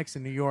pulse of the Knicks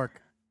in New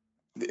York?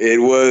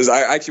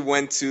 I actually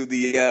went to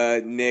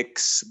the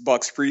Knicks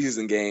Bucks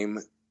preseason game,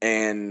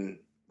 and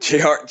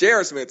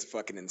J.R. Smith's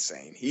fucking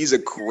insane. He's a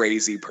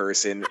crazy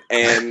person,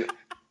 and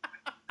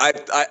I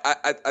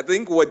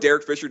think what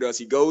Derek Fisher does,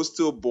 he goes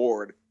to a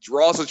board,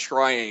 draws a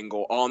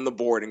triangle on the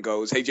board, and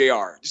goes, "Hey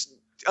J.R., just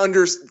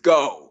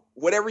go.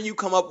 Whatever you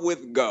come up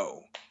with,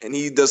 go." And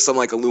he does some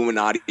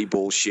Illuminati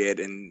bullshit,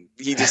 and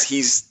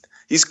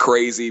he's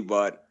crazy,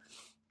 but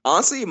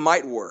honestly, it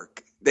might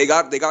work. They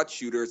got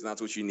shooters, and that's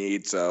what you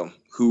need. So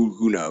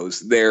who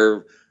knows?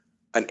 They're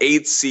an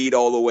 8th seed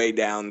all the way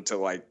down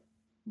to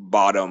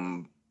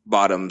bottom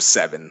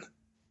 7.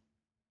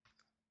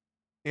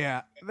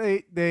 Yeah,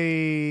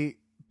 they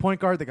point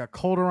guard. They got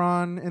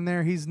Calderon in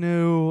there. He's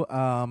new.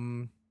 Yeah,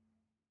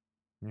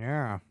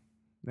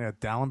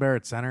 Dallenberg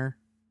at center.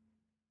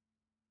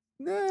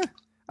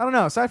 I don't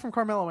know. Aside from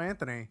Carmelo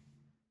Anthony,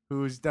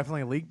 who's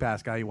definitely a league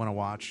pass guy you want to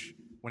watch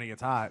when he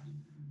gets hot.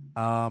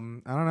 I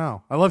don't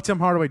know. I love Tim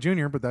Hardaway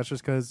Jr., but that's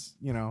just because,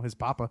 his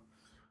papa.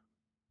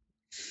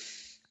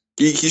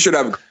 He should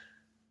have.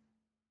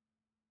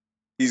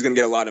 He's going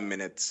to get a lot of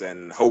minutes,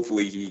 and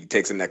hopefully he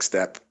takes the next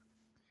step.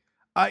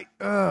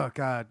 Oh,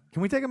 God.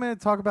 Can we take a minute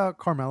to talk about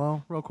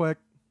Carmelo real quick?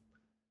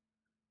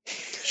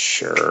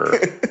 Sure.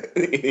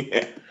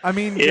 Yeah. I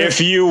mean,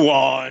 If you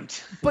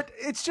want. but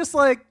it's just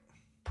like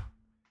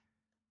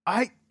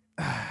oh,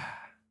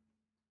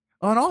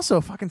 and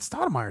also fucking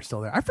Stoudemire's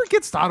still there. I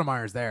forget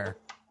Stoudemire's there.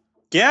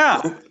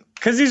 Yeah,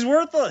 because he's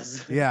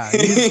worthless. Yeah,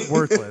 he's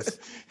worthless.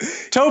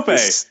 Tope,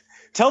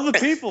 tell the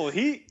people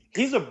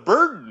he's a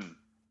burden.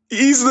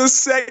 He's the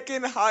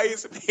second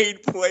highest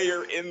paid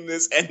player in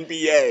this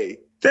NBA.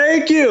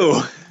 Thank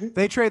you.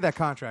 They trade that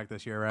contract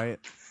this year, right?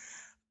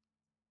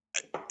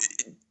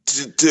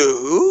 To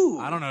who?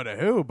 I don't know to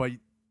who, but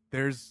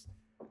there's,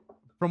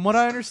 from what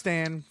I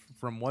understand,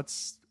 from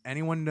what's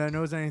anyone that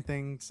knows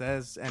anything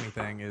says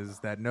anything, is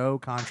that no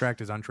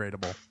contract is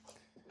untradeable.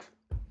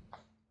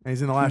 And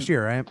he's in the last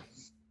year, right?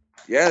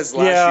 Yeah, his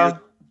last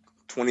year,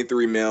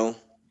 23 mil.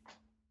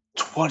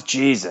 What?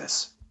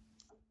 Jesus.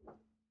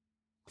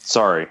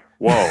 Sorry.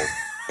 Whoa.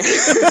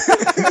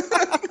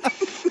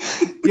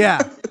 Yeah.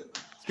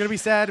 It's going to be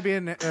sad to be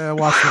in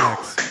watch the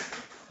Knicks.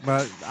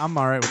 But I'm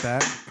all right with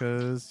that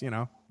because,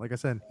 like I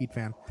said, Heat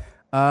fan.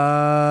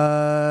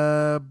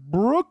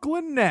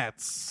 Brooklyn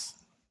Nets.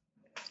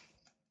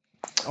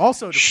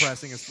 Also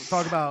depressing is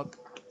talk about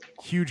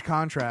huge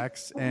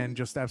contracts and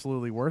just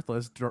absolutely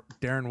worthless.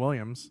 Darren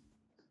Williams.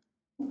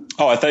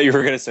 Oh, I thought you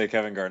were going to say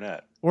Kevin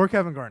Garnett. Or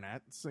Kevin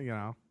Garnett.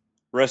 So,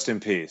 Rest in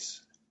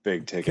peace.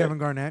 Big ticket. Kevin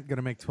Garnett going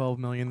to make $12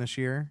 million this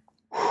year.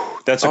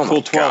 That's a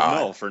cool 12 God.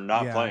 mil for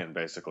not playing,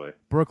 basically.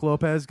 Brooke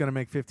Lopez going to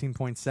make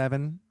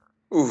 15.7.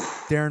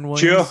 Oof. Darren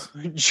Williams.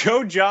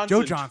 Joe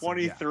Johnson,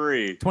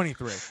 23. Yeah.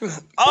 23.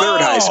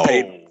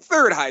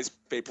 Third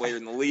highest paid player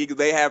in the league.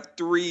 They have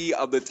 3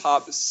 of the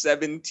top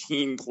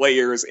 17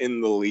 players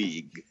in the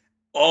league.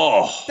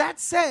 Oh. That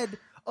said,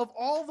 of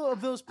all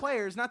of those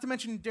players, not to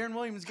mention Darren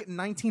Williams getting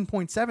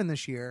 19.7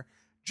 this year,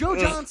 Joe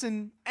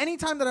Johnson,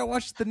 anytime that I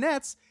watch the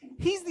Nets,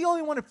 he's the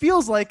only one it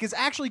feels like is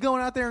actually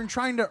going out there and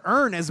trying to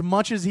earn as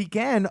much as he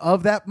can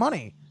of that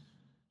money.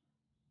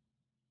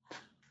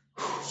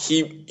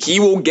 He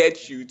will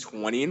get you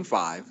 20 and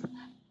 5.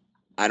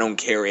 I don't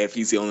care if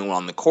he's the only one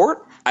on the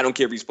court. I don't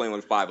care if he's playing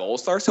with 5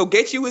 All-Stars. He'll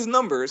get you his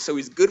numbers, so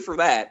he's good for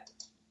that.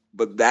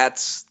 But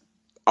that's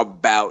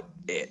about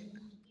it.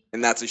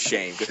 And that's a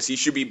shame because he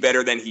should be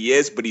better than he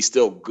is, but he's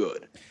still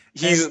good.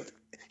 He's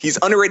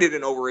underrated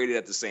and overrated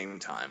at the same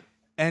time.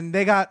 And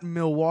they got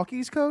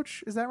Milwaukee's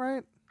coach, is that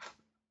right?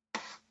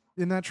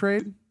 In that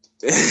trade?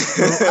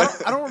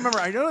 I don't remember.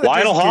 I know that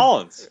Lionel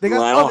Hollins. They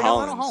got Lionel Lionel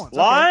Hollins. Hollins.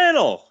 Okay.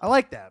 Lionel. I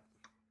like that.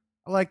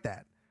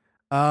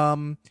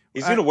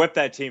 He's going to whip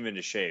that team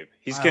into shape.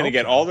 He's going to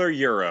get all their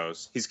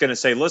Euros. He's going to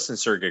say, listen,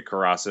 Sergei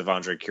Karasev,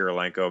 Andrei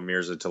Kirilenko,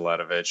 Mirza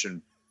Teletovic,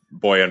 and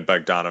Bojan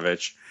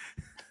Bogdanovic.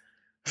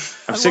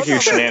 I'm sick of your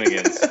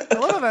shenanigans. I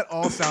love how that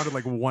all sounded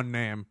like one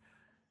name.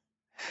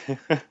 Go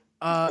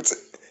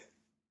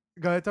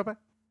ahead, Tope.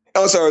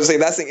 Oh, sorry. I was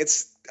saying that thing.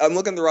 I'm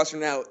looking at the roster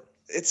now.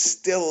 It's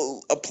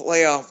still a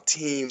playoff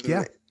team.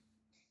 Yeah.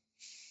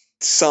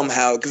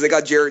 Somehow, because they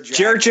got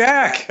Jared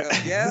Jack.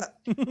 Yeah.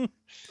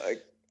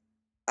 Like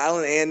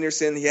Allen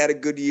Anderson, he had a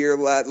good year,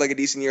 like a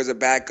decent year as a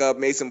backup.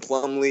 Mason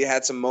Plumlee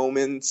had some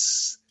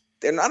moments.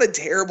 They're not a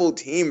terrible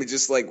team. It's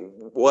just like,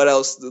 what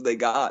else do they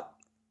got?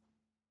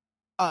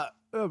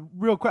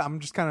 Real quick, I'm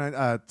just kind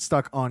of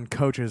stuck on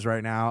coaches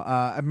right now.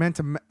 I meant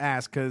to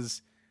ask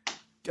because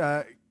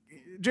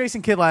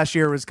Jason Kidd last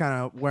year was kind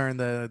of wearing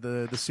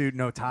the suit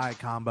no tie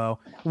combo.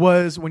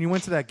 When you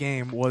went to that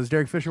game, was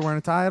Derek Fisher wearing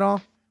a tie at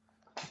all,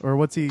 or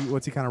what's he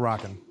kind of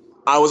rocking?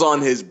 I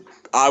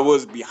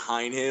was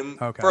behind him.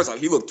 Okay. First off,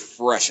 he looked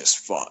fresh as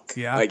fuck.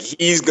 Yeah, like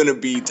he's gonna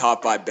be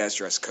top 5 best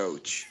dressed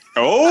coach.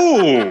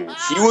 Oh,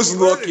 he was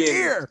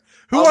looking.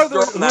 Who are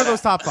those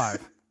top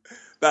 5?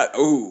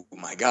 Oh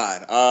my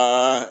God!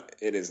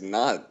 It is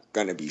not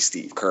gonna be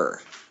Steve Kerr.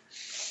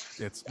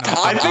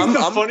 I think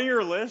the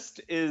funnier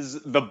list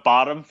is the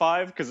bottom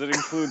 5 because it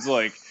includes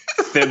like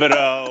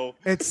Thibodeau.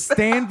 It's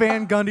Stan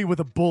Van Gundy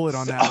with a bullet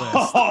on that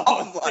list.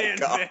 Oh my Stan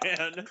God!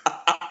 Van.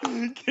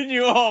 Can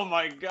you? Oh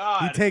my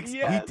God! He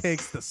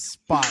takes the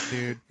spot,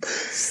 dude.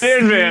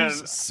 Stan Van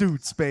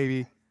suits,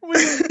 baby.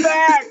 We're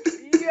back.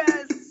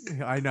 Yes.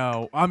 I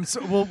know.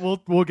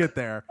 We'll get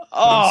there.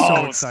 I'm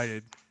so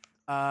excited.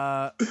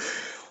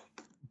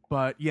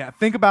 But yeah,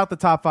 think about the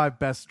top 5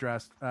 best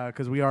dressed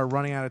because we are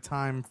running out of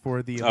time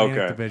for the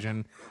Atlantic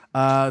Division.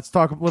 Let's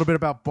talk a little bit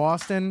about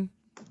Boston.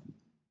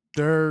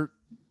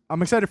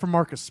 I'm excited for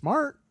Marcus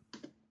Smart.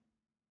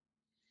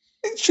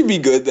 It should be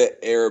good,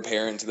 the heir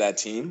apparent to that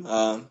team.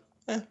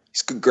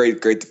 He's a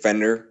great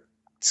defender.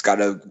 He's got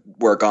to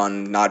work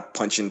on not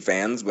punching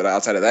fans, but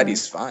outside of that,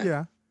 he's fine.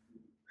 Yeah.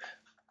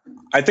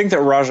 I think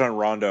that Rajon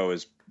Rondo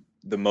is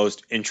the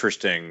most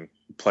interesting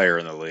player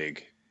in the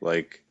league,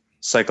 like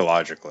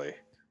psychologically,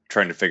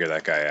 trying to figure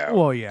that guy out.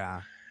 Well,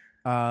 yeah.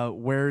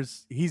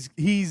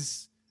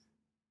 He's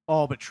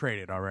all but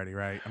traded already,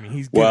 right? I mean,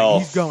 he's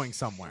going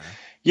somewhere.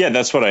 Yeah,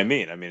 that's what I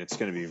mean. I mean, it's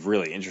going to be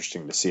really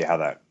interesting to see how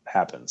that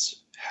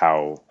happens,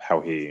 how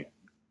he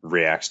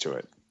reacts to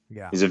it.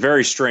 Yeah. He's a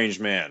very strange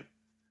man.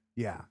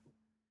 Yeah.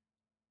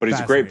 But he's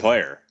a great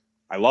player.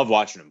 I love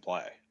watching him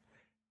play.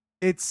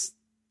 It's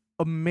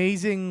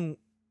amazing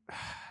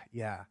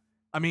Yeah.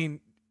 I mean,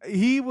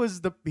 he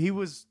was the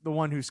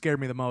one who scared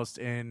me the most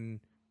in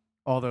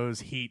all those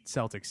Heat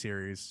Celtics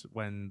series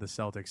when the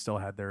Celtics still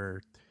had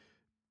their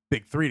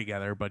big three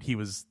together, but he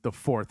was the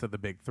fourth of the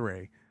big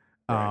three.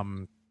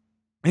 Right.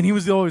 And he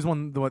was always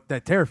one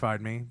that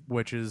terrified me,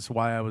 which is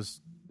why I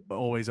was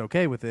always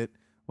okay with it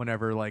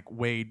whenever like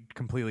Wade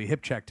completely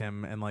hip checked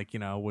him and like,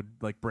 would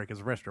like break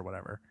his wrist or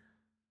whatever.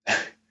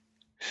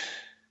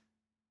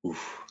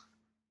 Oof.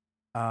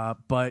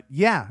 But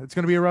yeah, it's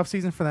going to be a rough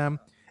season for them.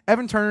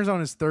 Evan Turner's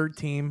on his third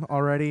team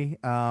already.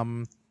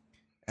 And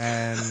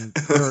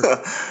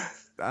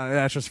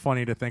that's just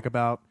funny to think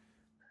about.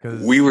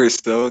 Cause, we were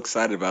so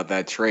excited about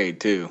that trade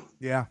too.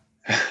 Yeah.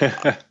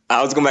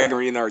 I was going back and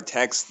reading our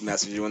text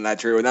message when that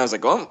trade went down. I was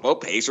like, oh, well,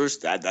 Pacers,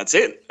 that's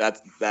it.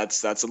 That's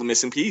the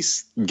missing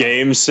piece.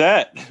 Game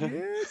set.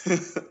 Yeah.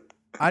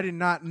 I did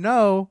not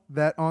know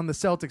that on the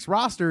Celtics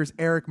roster is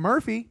Eric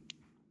Murphy.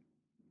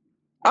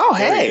 Oh,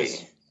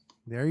 hey.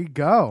 There you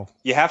go.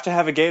 You have to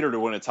have a Gator to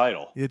win a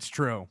title. It's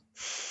true.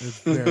 It's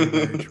very,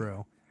 very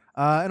true.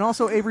 And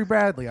also Avery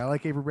Bradley. I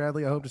like Avery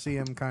Bradley. I hope to see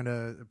him kind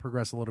of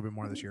progress a little bit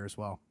more this year as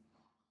well.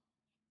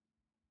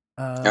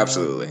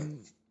 Absolutely.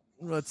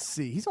 Let's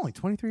see. He's only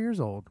 23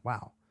 years old.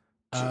 Wow.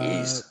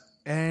 Jeez.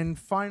 And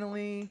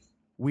finally,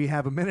 we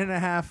have a minute and a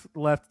half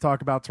left to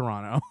talk about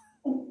Toronto.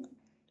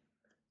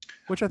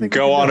 Which I think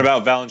go on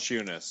about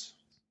Valanciunas.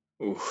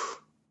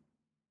 Oof.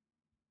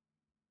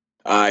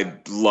 I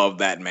love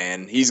that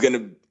man.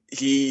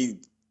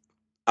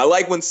 I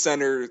like when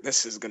centers,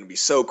 this is going to be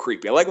so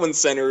creepy. I like when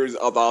centers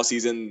of all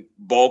season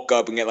bulk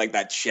up and get like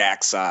that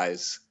Shaq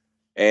size.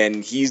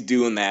 And he's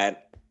doing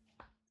that.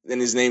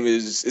 And his name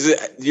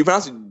do you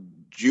pronounce it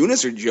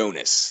Jonas or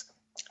Jonas?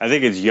 I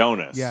think it's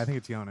Jonas. Yeah, I think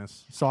it's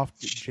Jonas. Soft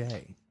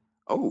J.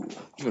 Oh,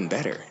 even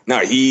better.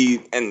 No, they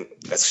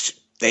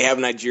have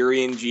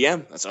Nigerian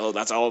GM. That's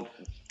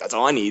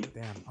all I need.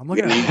 Damn, I'm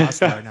looking at the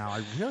roster right now.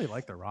 I really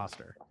like their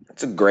roster.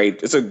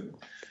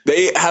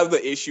 They have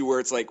the issue where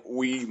it's like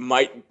we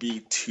might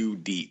be too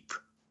deep,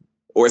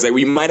 or it's like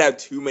we might have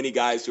too many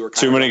guys who are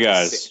too many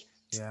guys.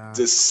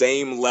 The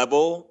same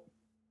level,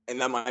 and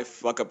that might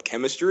fuck up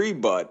chemistry.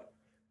 But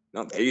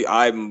no,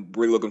 I'm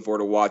really looking forward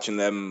to watching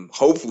them.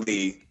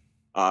 Hopefully,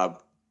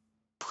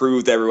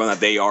 prove to everyone that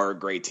they are a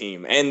great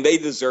team, and they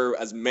deserve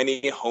as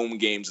many home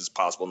games as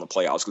possible in the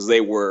playoffs because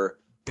they were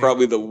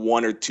probably the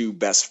one or two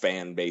best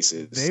fan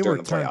bases. They were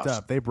turned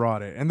up. They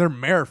brought it, and their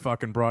mayor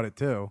fucking brought it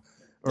too.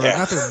 Or yeah.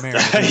 Not their mayor.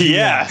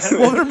 Yeah.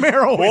 Well, their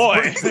mayor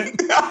always brings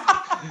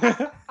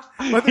it.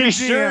 But He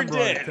sure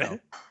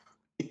did.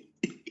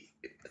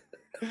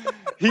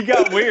 He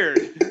got weird.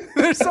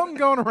 There's something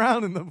going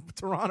around in the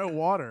Toronto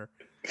water.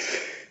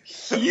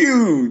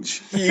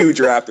 Huge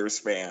Raptors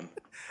fan.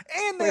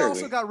 And they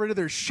also got rid of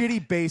their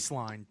shitty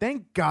baseline.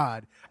 Thank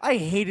God. I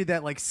hated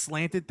that like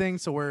slanted thing,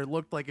 so where it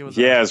looked like it was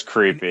it's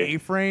creepy. An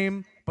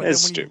A-frame. But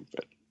it's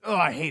stupid.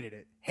 I hated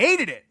it.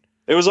 Hated it.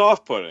 It was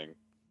off-putting.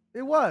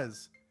 It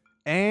was.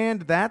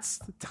 And that's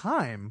the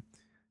time.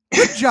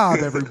 Good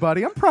job,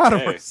 everybody. I'm proud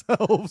of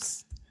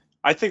ourselves.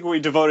 I think we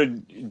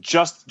devoted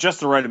just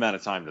the right amount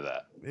of time to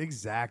that.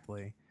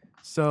 Exactly.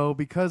 So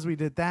because we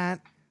did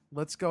that,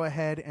 let's go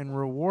ahead and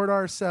reward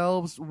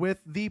ourselves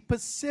with the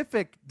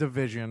Pacific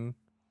Division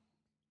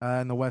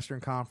in the Western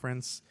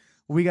Conference.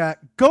 We got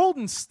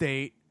Golden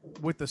State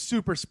with the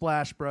Super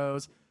Splash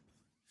Bros,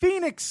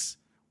 Phoenix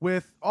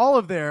with all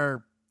of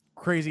their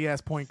crazy-ass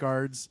point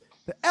guards,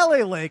 the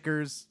LA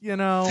Lakers,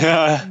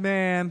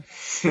 man,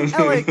 the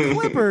LA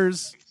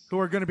Clippers, who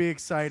are going to be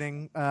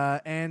exciting,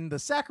 and the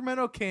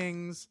Sacramento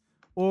Kings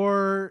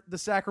or the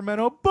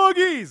Sacramento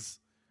Boogies.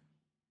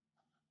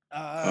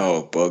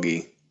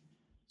 Boogie.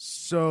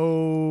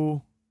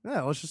 So,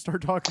 yeah, let's just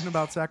start talking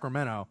about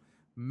Sacramento.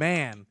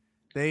 Man,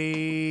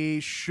 they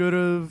should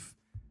have.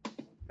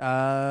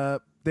 I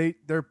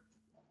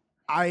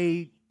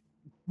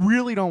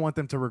really don't want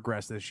them to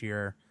regress this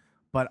year,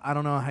 but I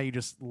don't know how you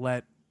just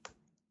let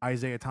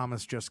Isaiah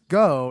Thomas just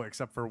go,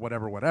 except for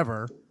whatever.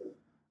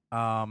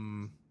 I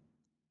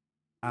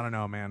don't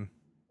know, man.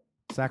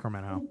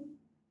 Sacramento.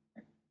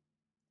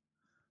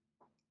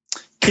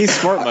 Keith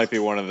Smart might be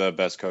one of the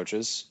best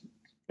coaches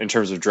in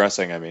terms of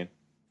dressing, I mean.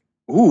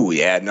 Ooh,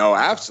 yeah, no,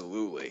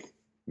 absolutely.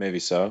 Maybe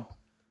so.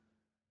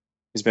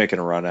 He's making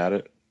a run at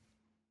it.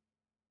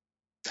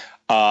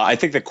 I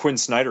think that Quinn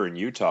Snyder in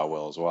Utah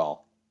will as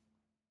well.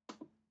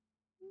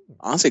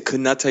 Honestly, could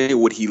not tell you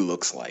what he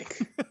looks like.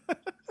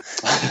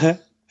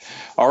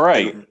 All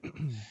right.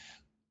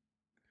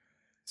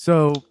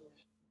 So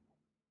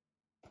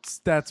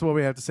that's what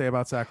we have to say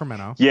about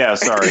Sacramento. Yeah,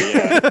 sorry.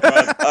 Yeah.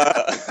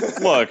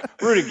 But, look,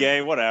 Rudy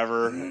Gay,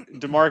 whatever.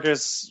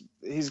 DeMarcus,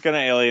 he's going to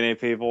alienate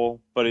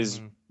people, but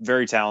he's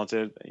very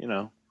talented,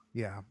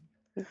 Yeah.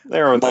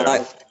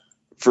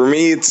 For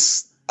me,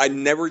 I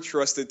never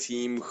trust a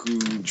team who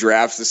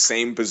drafts the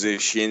same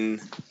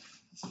position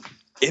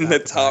in the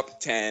top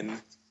 10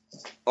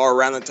 or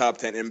around the top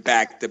 10 in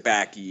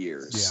back-to-back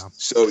years. Yeah.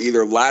 So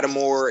either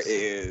Lattimore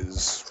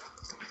is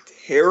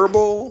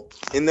terrible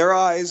in their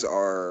eyes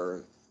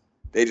or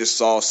they just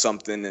saw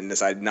something and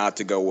decided not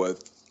to go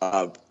with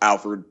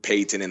Alfred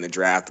Payton in the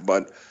draft,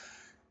 but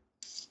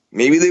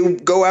maybe they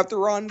go after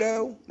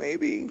Rondo.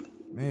 Maybe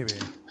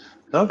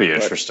That'll be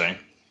interesting.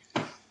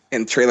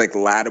 And trade like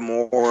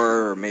Lattimore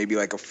or maybe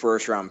like a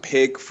first round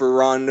pick for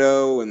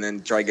Rondo, and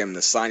then try to get him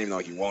to sign, even though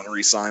he won't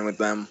re-sign with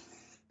them.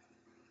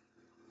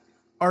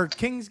 Are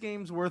Kings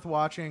games worth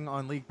watching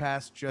on League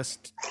Pass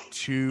just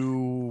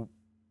for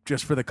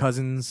the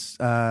Cousins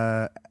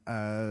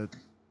aspect?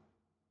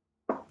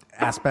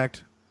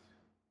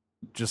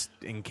 Just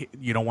in case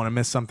you don't want to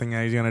miss something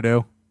that he's going to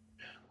do?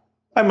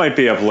 I might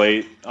be up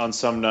late on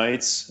some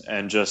nights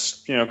and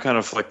just, kind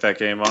of flick that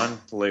game on,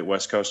 the late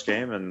West Coast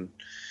game, and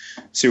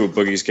see what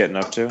Boogie's getting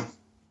up to.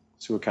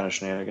 See what kind of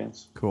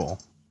shenanigans. Cool.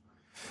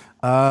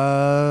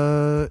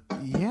 Yeah,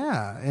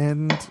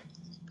 and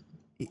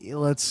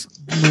let's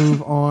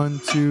move on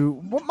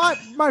to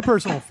my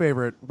personal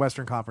favorite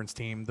Western Conference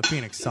team, the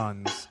Phoenix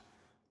Suns,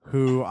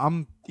 who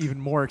I'm even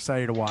more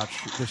excited to watch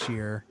this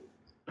year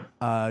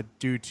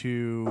due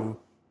to,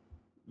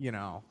 they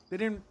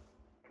didn't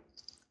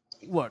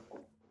look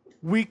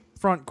weak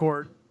front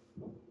court.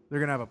 They're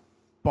gonna have a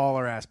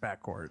baller ass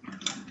backcourt.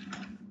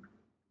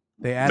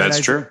 That's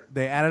true.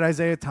 They added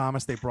Isaiah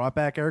Thomas. They brought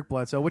back Eric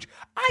Bledsoe, which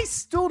I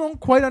still don't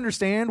quite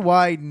understand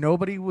why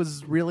nobody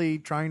was really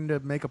trying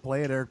to make a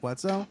play at Eric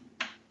Bledsoe.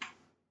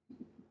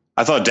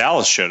 I thought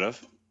Dallas should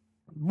have.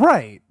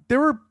 Right. There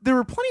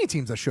were plenty of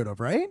teams that should have,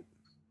 right?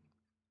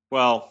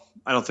 Well,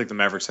 I don't think the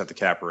Mavericks had the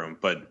cap room,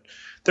 but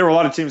there were a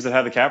lot of teams that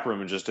had the cap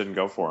room and just didn't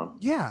go for him.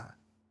 Yeah.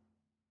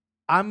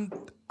 I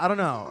don't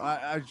know.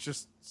 I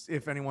just, I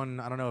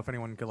don't know if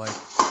anyone could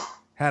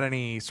had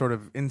any sort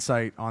of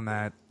insight on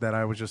that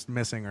I was just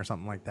missing or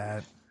something like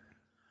that.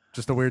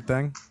 Just a weird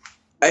thing.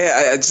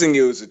 I just think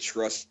it was a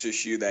trust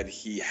issue that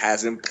he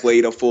hasn't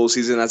played a full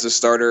season as a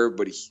starter,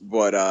 but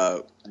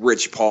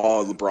Rich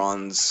Paul,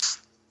 LeBron's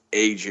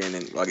agent,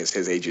 and I guess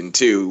his agent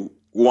too,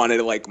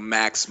 wanted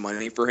max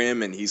money for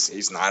him, and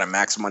he's not a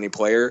max money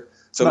player.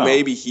 So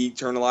maybe he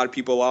turned a lot of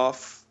people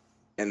off,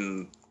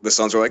 and the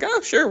Suns were like,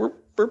 "Oh, sure,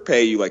 we're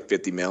paying you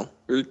 $50 million.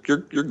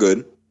 You're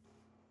good."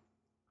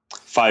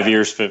 5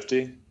 years,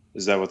 50.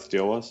 Is that what the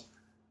deal was?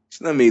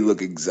 Let me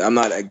look. I'm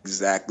not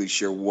exactly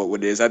sure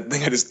what it is. I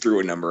think I just threw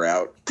a number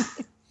out.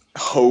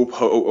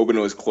 hoping it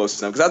was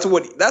close enough,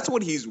 because that's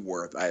what he's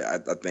worth. I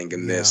think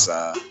in this.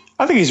 I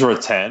think he's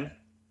worth 10.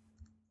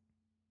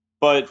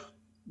 But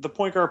the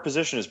point guard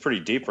position is pretty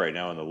deep right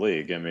now in the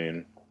league. I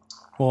mean,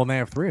 well, and they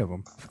have 3 of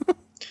them.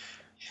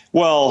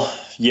 Well,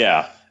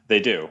 yeah, they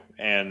do,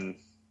 and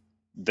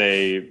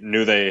they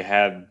knew they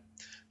had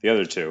the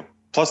other 2.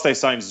 Plus, they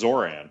signed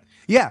Zoran.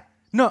 Yeah.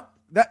 No,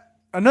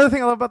 another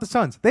thing I love about the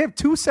Suns, they have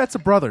 2 sets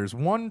of brothers.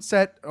 One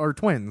set are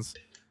twins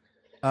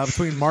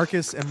between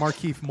Marcus and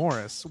Markieff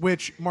Morris,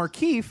 which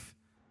Markieff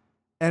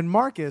and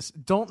Marcus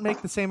don't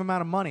make the same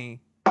amount of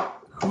money.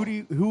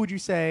 Who would you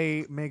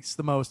say makes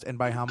the most, and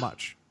by how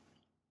much?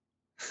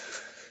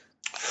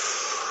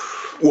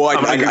 Well,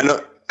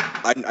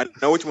 I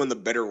know which one the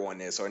better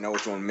one is, so I know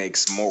which one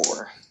makes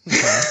more.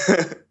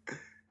 Okay.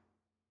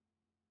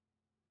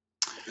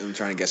 I'm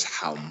trying to guess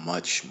how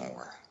much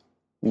more.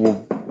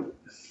 Well,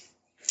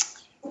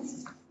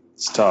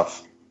 it's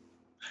tough.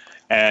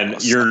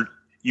 And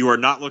you are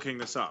not looking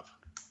this up.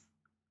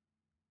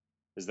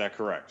 Is that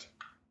correct?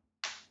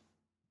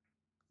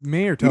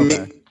 Me or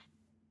Tope?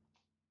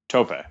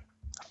 Tope.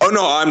 Oh,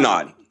 no, I'm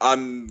not.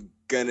 I'm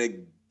going to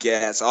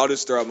guess. I'll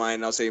just throw out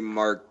mine. I'll say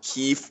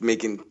Markieff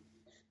making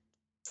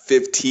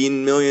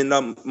 $15 million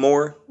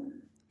more.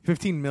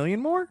 15 million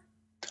more?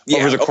 Yeah,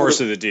 over the course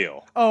of the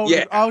deal. Oh,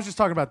 yeah. I was just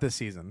talking about this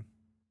season.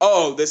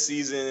 Oh, this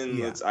season.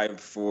 Yeah. I have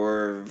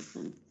 4.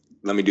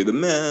 Let me do the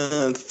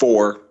math.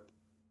 4.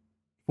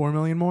 4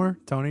 million more?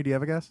 Tony, do you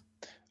have a guess?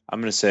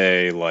 I'm going to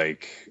say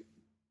like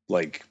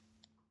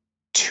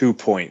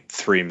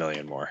 2.3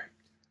 million more.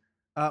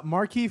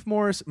 Markieff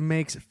Morris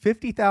makes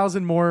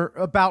 50,000 more,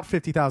 about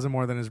 50,000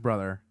 more than his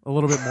brother. A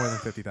little bit more than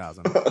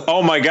 50,000.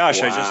 Oh my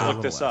gosh! Wow. I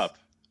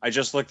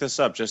just looked this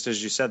up. Just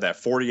as you said that,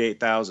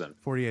 48,000.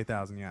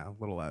 48,000, yeah, a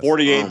little less.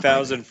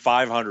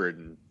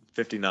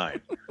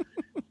 48,559.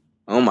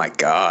 Oh my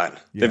god!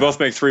 Yeah. They both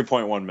make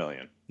 3.1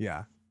 million.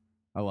 Yeah,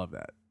 I love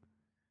that.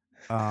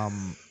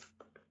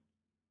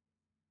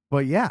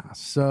 But yeah,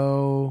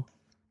 so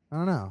I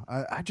don't know.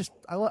 I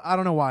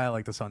don't know why I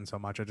like the Suns so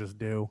much. I just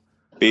do.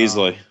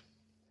 Beasley.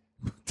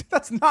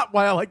 That's not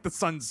why I like the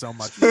Suns so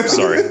much.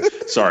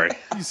 Sorry.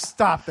 You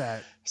stop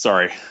that.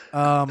 Sorry.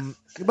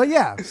 But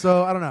yeah,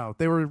 so I don't know.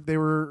 They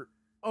were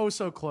oh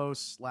so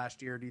close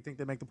last year. Do you think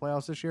they make the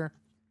playoffs this year?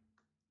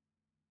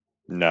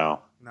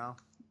 No.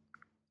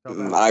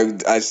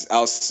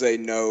 I'll say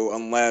no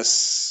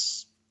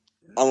unless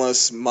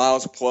Miles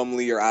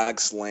Plumlee or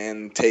Alex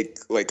Len take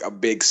a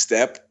big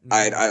step.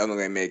 I don't think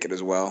they make it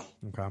as well.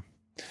 Okay.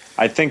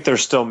 I think they're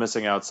still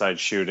missing outside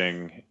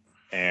shooting,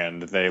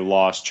 and they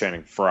lost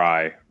Channing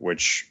Frye,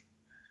 which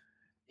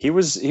he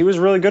was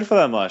really good for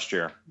them last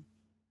year.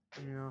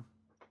 Yeah.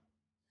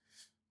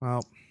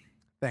 Well,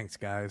 thanks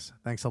guys.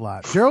 Thanks a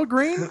lot. Gerald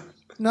Green?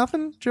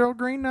 Nothing? Gerald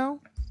Green?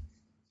 No.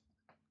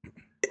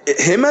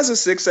 Him as a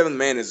 6'7"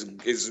 man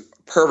is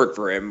perfect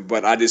for him,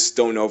 but I just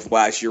don't know if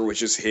last year was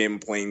just him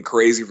playing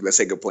crazy for the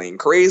sake of playing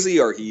crazy,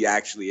 or he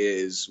actually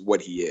is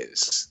what he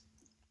is.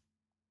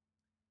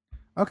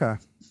 Okay.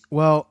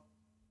 Well,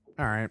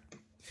 all right.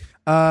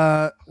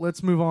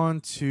 Let's move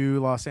on to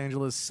Los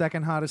Angeles'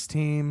 second hottest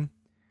team.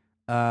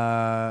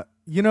 There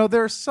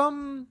are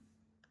some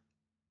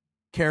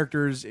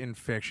characters in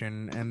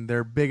fiction, and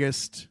their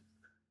biggest,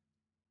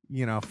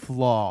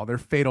 flaw, their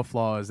fatal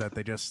flaw is that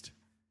they just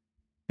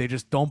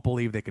don't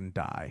believe they can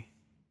die.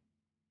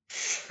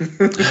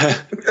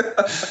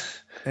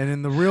 And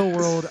in the real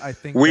world, I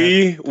think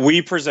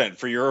we present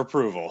for your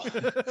approval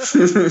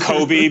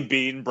Kobe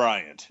Bean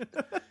Bryant.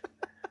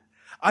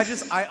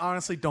 I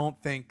honestly don't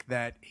think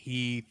that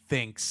he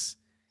thinks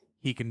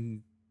he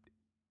can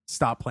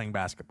stop playing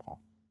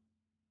basketball.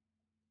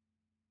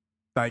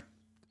 Like,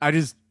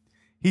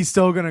 he's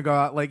still going to go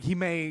out. Like, he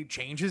may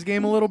change his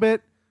game a little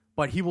bit,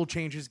 but he will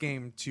change his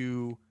game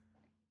to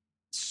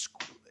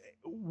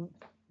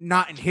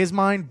not in his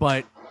mind,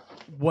 but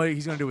what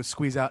he's going to do is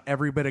squeeze out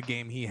every bit of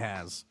game he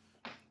has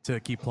to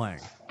keep playing.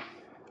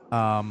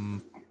 I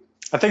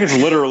think it's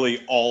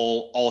literally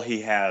all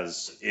he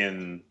has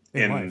in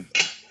life.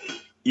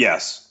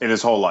 Yes, in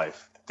his whole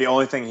life. The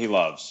only thing he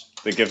loves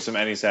that gives him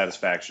any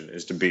satisfaction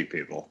is to beat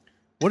people.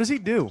 What does he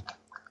do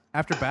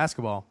after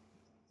basketball?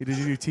 Does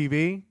he do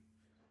TV?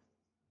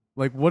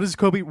 Like, what is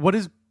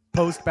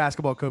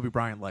post-basketball Kobe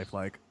Bryant life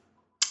like?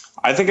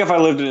 I think if I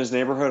lived in his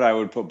neighborhood, I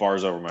would put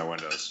bars over my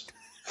windows.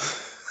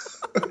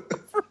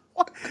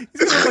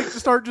 He's going to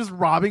start just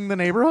robbing the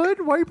neighborhood?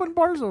 Why are you putting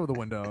bars over the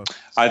window?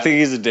 I think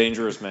he's a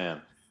dangerous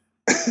man.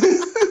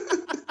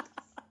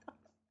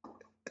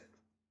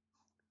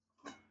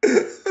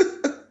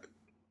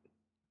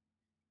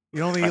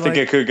 I think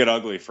it could get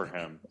ugly for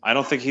him. I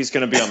don't think he's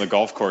going to be on the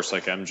golf course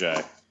like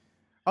MJ.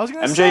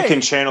 MJ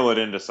can channel it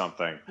into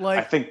something.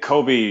 I think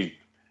Kobe,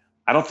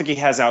 I don't think he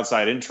has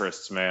outside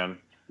interests, man.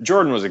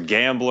 Jordan was a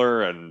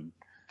gambler and,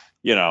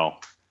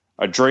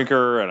 a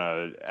drinker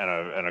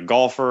and a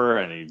golfer,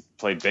 and he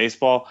played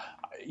baseball.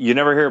 You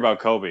never hear about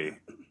Kobe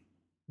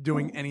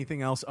doing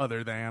anything else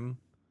other than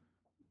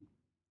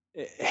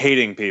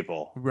hating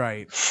people.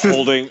 Right.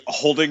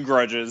 Holding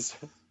grudges.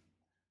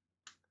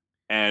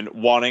 And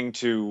wanting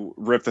to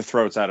rip the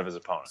throats out of his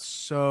opponents.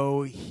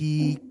 So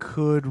he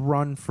could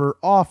run for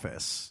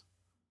office.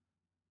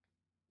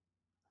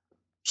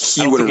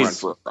 He wouldn't run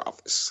for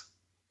office.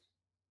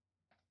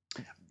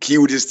 He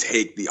would just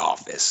take the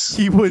office.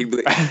 He would. He'd be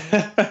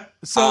like,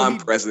 I'm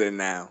president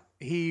now.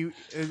 It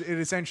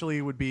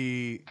essentially would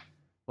be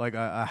like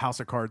a House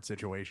of Cards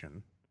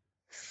situation.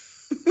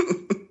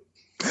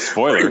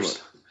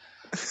 Spoilers.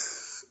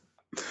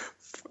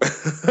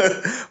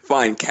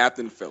 Fine,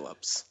 Captain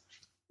Phillips.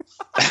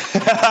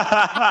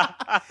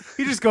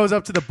 He just goes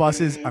up to the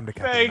buses. I'm the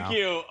captain. Thank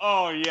you.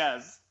 Oh,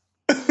 yes.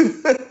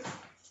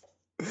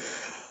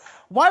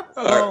 Why?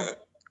 Well,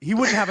 he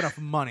wouldn't have enough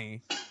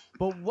money.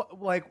 But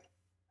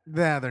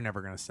they're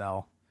never gonna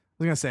sell.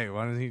 I was gonna say,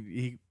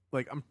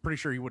 I'm pretty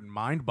sure he wouldn't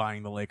mind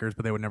buying the Lakers,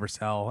 but they would never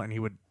sell, and he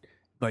would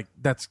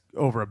that's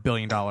over $1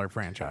 billion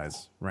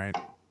franchise, right?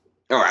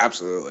 Oh,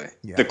 absolutely.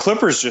 Yeah. The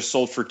Clippers just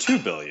sold for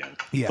 $2 billion.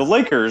 Yeah. The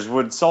Lakers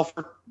would sell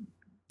for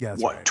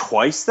right.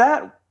 Twice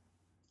that?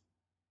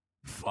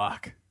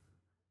 Fuck.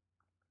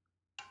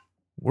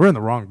 We're in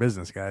the wrong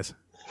business, guys.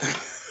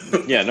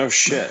 Yeah, no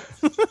shit.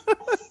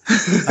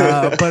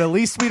 But at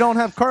least we don't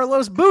have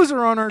Carlos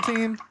Boozer on our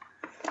team.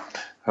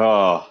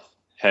 Oh,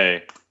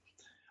 hey.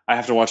 I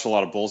have to watch a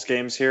lot of Bulls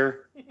games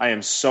here. I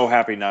am so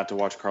happy not to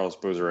watch Carlos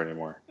Boozer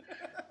anymore.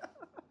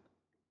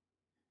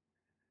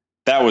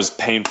 That was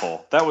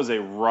painful. That was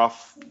a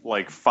rough,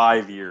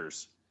 5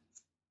 years.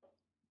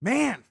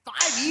 Man,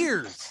 5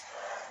 years.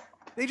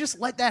 They just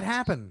let that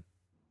happen.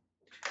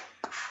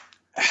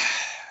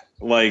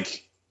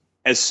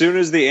 As soon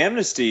as the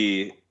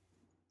amnesty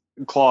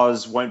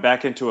clause went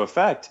back into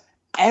effect,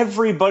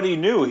 everybody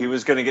knew he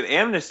was going to get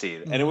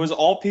amnestied. And it was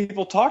all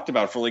people talked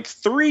about for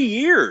 3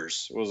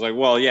 years. It was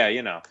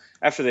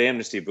after the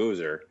amnesty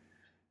Boozer,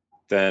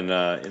 then,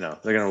 they're going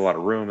to have a lot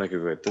of room. They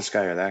could get this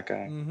guy or that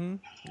guy. Mm-hmm.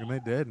 And they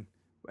did.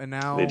 And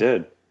now they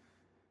did.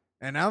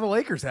 And now the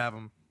Lakers have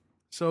him.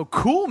 So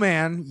cool,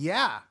 man.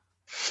 Yeah.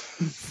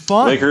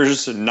 Fun.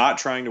 Lakers not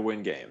trying to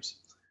win games.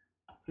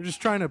 They're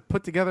just trying to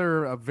put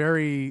together a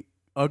very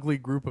ugly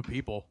group of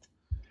people.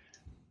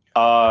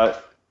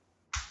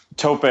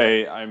 Tope,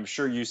 I'm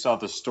sure you saw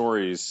the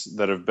stories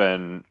that have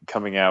been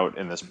coming out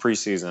in this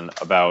preseason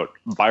about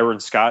Byron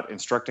Scott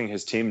instructing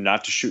his team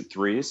not to shoot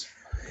threes.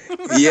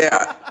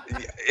 Yeah,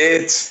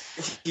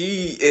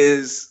 he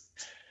is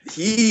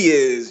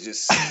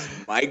just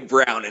Mike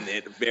Brown in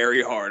it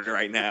very hard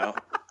right now.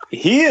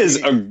 He is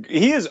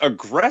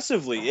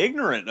aggressively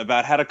ignorant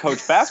about how to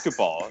coach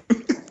basketball.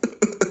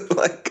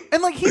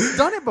 He's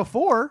done it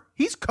before.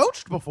 He's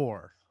coached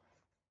before.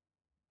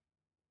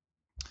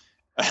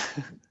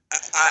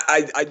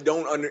 I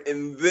don't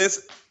in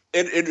this.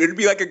 It'd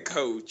be like a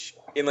coach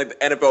in the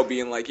NFL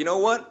being like, you know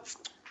what?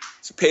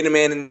 It's Peyton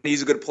Manning,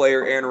 he's a good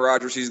player. Aaron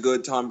Rodgers, he's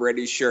good. Tom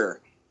Brady,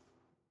 sure.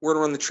 we're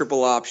gonna run the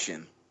triple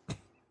option.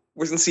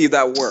 We're gonna see if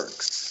that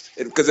works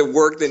because it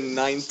worked in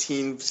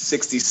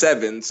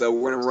 1967, so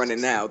we're gonna run it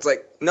now. It's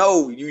like,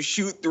 no, you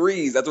shoot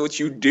threes. That's what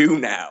you do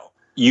now.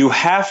 You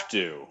have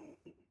to.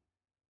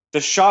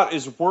 The shot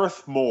is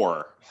worth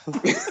more.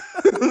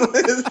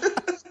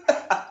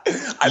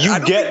 You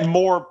get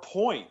more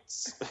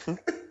points.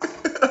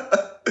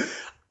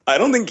 I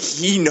don't think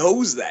he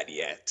knows that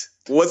yet.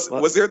 Was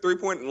there a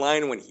 3-point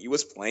line when he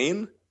was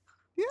playing?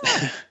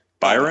 Yeah.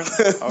 Byron?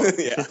 Oh.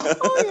 Yeah.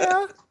 Oh,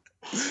 yeah.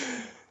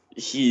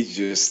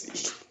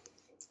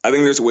 I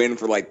think there's waiting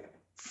for like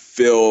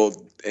Phil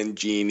and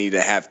Jeannie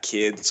to have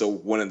kids so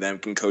one of them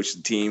can coach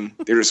the team.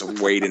 They're just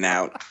waiting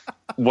out.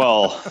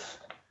 Well,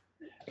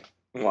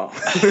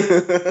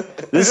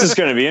 this is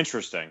going to be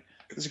interesting.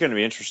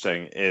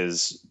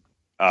 Is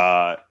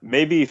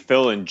maybe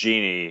Phil and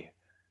Jeannie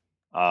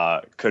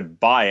could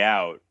buy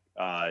out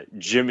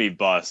Jimmy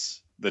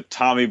Buss, the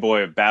Tommy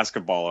Boy of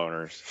basketball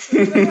owners.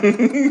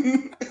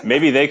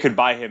 Maybe they could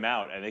buy him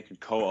out and they could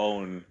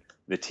co-own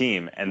the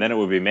team, and then it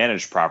would be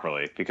managed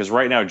properly. Because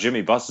right now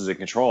Jimmy Buss is in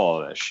control of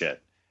all that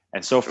shit.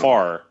 And so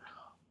far,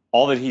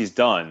 all that he's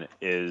done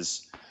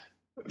is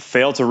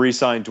fail to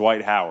re-sign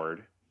Dwight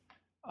Howard,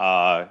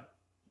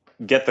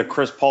 get the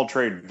Chris Paul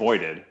trade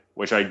voided,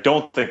 which I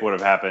don't think would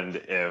have happened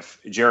if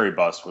Jerry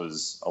Buss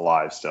was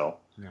alive still.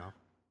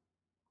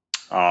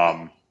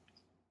 No.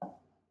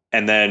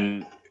 And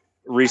then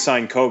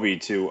re-sign Kobe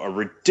to a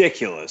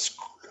ridiculous,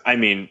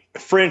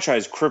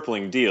 franchise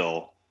crippling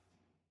deal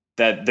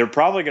that they're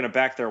probably going to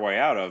back their way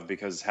out of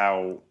because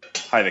how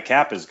high the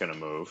cap is going to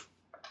move.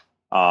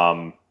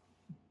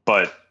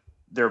 But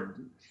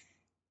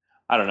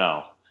I don't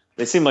know.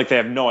 They seem like they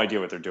have no idea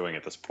what they're doing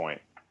at this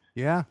point.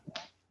 Yeah.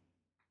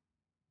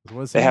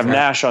 They have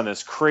Nash on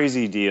this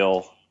crazy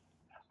deal.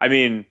 I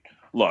mean,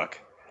 look,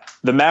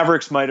 the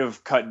Mavericks might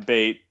have cut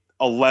bait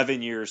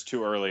 11 years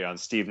too early on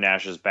Steve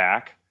Nash's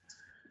back.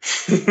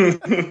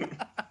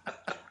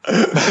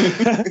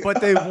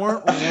 But they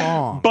weren't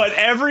wrong. But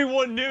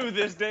everyone knew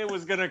this day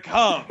was going to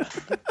come.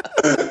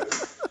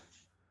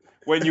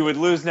 When you would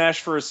lose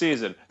Nash for a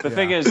season. The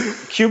thing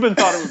is, Cuban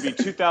thought it would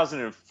be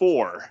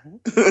 2004.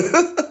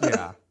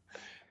 Yeah.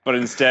 But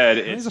instead,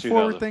 it's 2014. He's a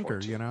forward thinker,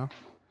 you know?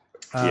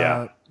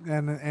 Yeah.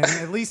 And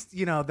at least,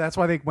 you know, that's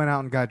why they went out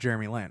and got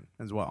Jeremy Lin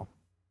as well.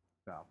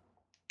 So.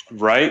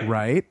 Right?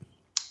 Right.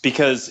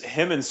 Because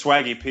him and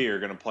Swaggy P are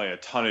going to play a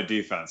ton of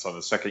defense on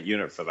the second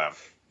unit for them.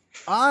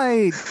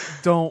 I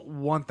don't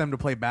want them to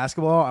play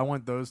basketball. I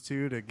want those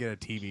two to get a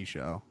TV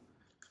show.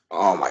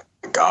 Oh, my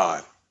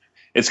God.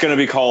 It's going to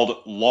be called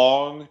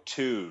Long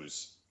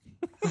Twos.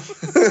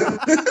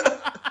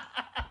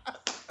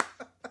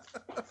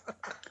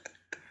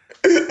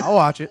 I'll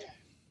watch it.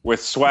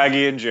 With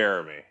Swaggy and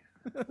Jeremy.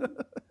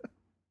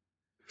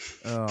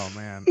 Oh,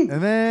 man.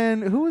 And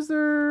then, who was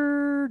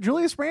there?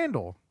 Julius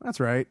Randle. That's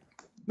right.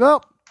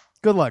 Well,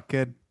 good luck,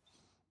 kid.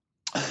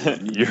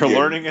 You're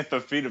learning at the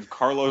feet of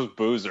Carlos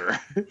Boozer.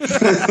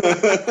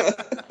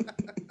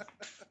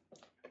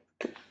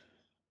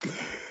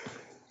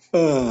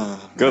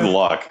 Good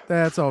luck.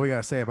 That's all we got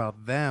to say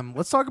about them.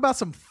 Let's talk about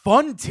some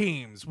fun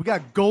teams. We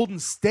got Golden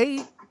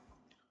State.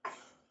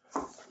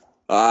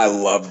 I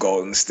love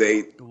Golden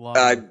State.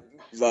 I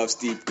love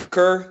Steve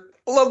Kerr.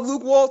 I love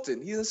Luke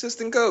Walton. He's an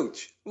assistant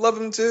coach. Love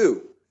him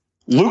too.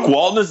 Luke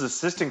Walton is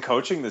assistant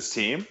coaching this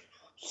team?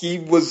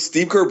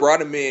 Steve Kerr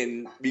brought him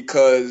in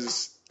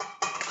because,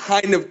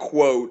 kind of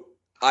quote,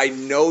 I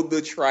know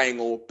the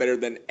triangle better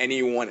than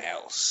anyone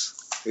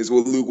else, is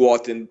what Luke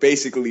Walton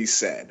basically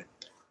said.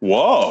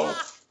 Whoa.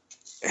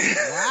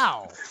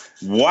 Wow.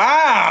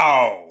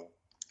 Wow.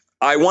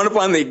 I want to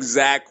find the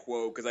exact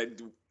quote because I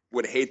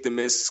would hate to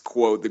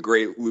misquote the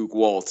great Luke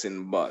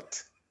Walton,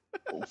 but.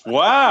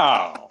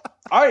 Wow.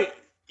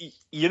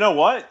 You know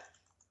what?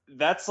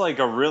 That's like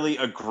a really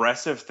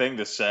aggressive thing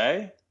to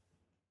say.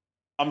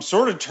 I'm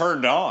sort of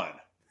turned on.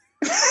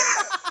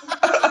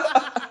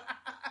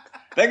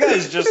 That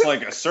guy's just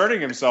like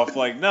asserting himself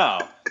like, no.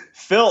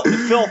 Phil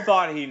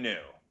thought he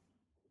knew.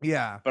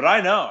 Yeah. But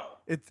I know.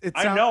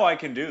 I know I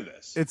can do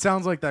this. It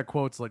sounds like that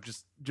quote's like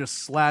just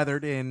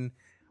slathered in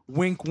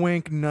wink,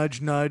 wink,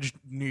 nudge, nudge,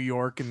 New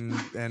York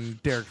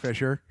and Derek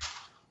Fisher.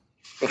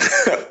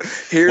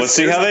 Let's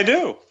see how they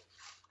do.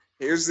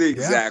 Here's the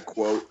exact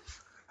quote.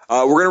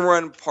 We're going to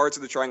run parts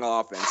of the triangle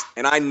offense,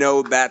 and I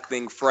know that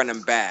thing front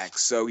and back,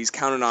 so he's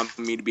counting on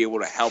me to be able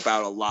to help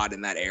out a lot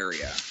in that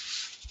area.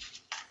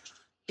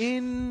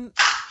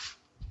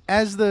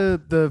 As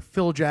the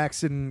Phil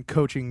Jackson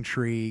coaching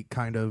tree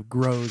kind of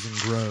grows and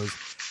grows,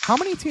 how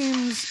many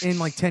teams in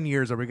like 10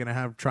 years are we going to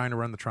have trying to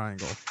run the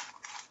triangle?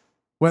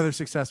 Whether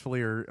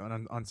successfully or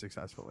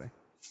unsuccessfully?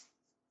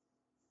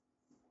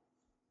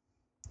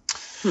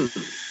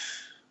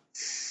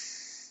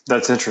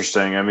 That's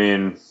interesting. I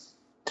mean,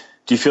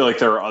 do you feel like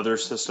there are other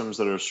systems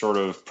that are sort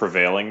of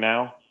prevailing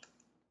now?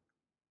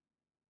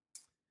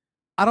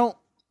 I don't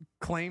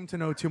claim to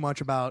know too much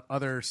about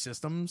other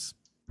systems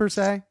per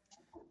se.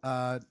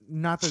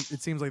 Not that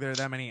it seems like there are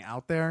that many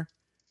out there.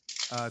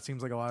 It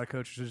seems like a lot of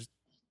coaches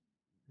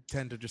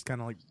tend to just kind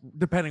of like,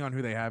 depending on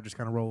who they have, just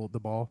kind of roll the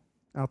ball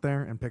out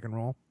there and pick and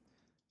roll.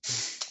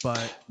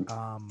 But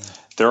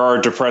there are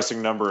a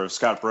depressing number of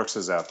Scott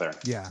Brookses out there.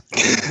 Yeah.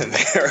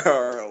 There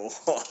are a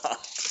lot.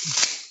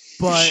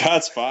 But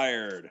shots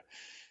fired.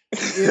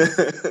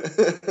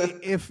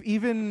 If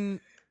even,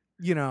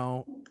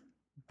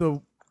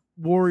 the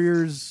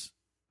Warriors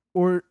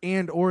or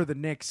the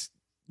Knicks,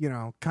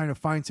 kind of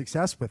find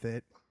success with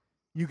it,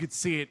 you could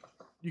see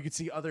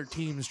other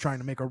teams trying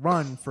to make a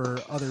run for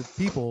other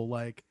people.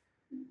 Like,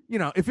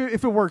 if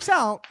it works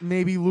out,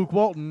 maybe Luke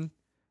Walton,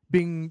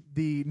 being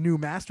the new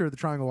master of the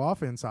triangle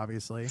offense,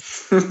 obviously,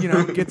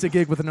 gets a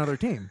gig with another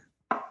team,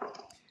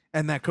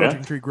 and that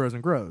coaching tree grows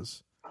and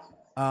grows.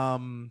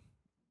 And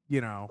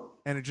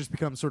it just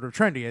becomes sort of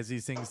trendy as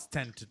these things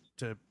tend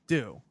to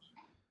do.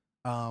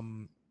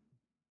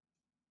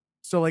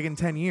 So like in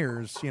 10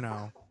 years,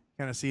 kind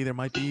of see there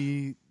might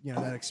be,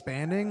 that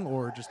expanding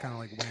or just kind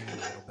of like waning a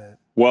little bit.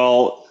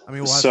 Well, I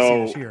mean, we'll have to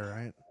see this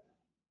year,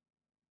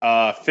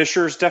 right?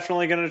 Fisher's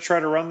definitely going to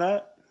try to run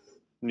that.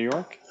 New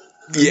York?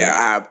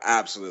 Yeah,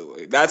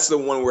 absolutely. That's the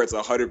one where it's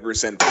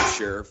 100% for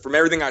sure. From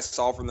everything I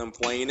saw from them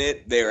playing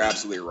it, they're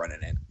absolutely running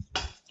it.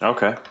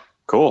 Okay,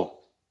 cool.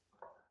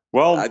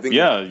 Well, I think,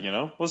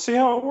 we'll see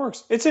how it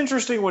works. It's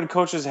interesting when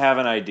coaches have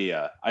an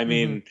idea. I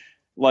mean,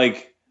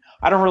 like,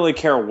 I don't really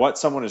care what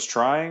someone is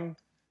trying.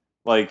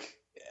 Like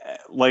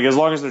as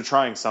long as they're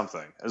trying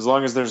something, as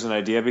long as there's an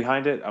idea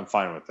behind it, I'm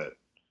fine with it.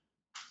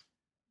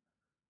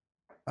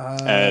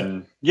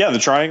 And the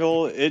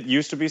triangle, it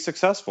used to be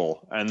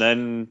successful. And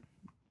then,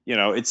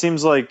 it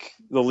seems like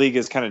the league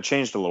has kind of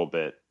changed a little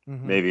bit,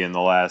 maybe in the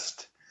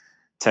last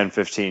 10,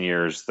 15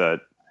 years,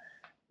 that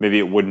maybe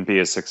it wouldn't be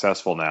as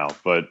successful now,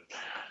 but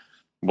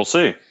we'll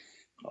see.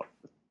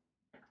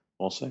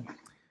 We'll see.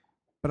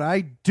 But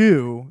I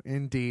do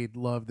indeed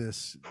love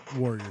this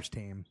Warriors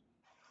team.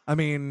 I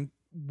mean,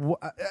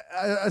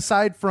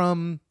 aside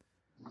from,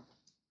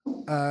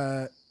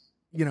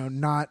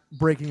 not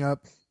breaking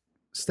up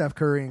Steph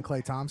Curry and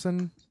Klay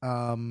Thompson,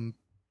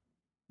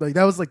 like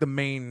that was like the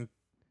main.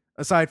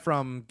 Aside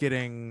from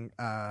getting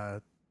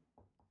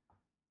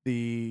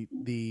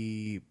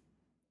the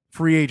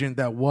free agent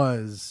that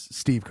was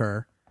Steve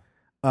Kerr,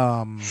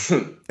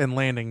 and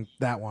landing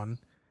that one,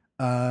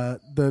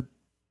 the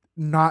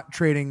not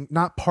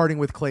parting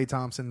with Klay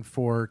Thompson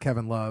for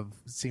Kevin Love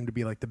seemed to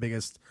be like the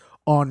biggest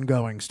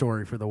ongoing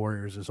story for the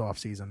Warriors this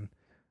offseason.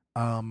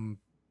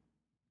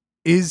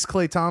 Is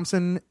Klay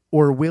Thompson,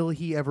 or will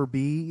he ever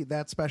be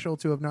that special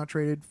to have not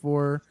traded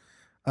for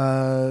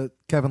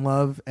Kevin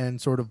Love and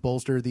sort of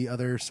bolster the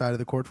other side of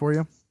the court for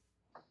you?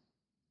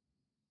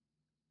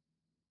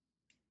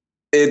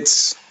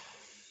 It's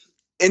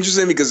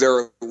interesting because there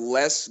are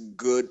less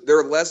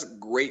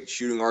great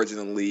shooting guards in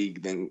the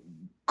league than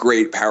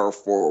great power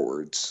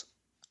forwards.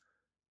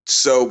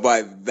 So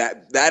by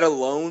that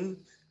alone,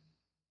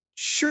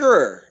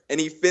 sure. And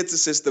he fits the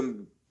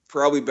system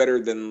probably better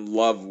than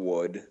Love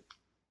would.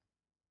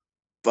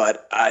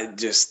 But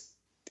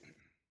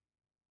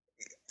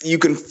you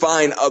can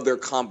find other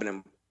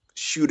competent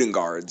shooting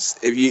guards.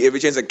 If you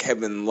chance at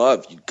Kevin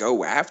Love, you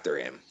go after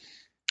him.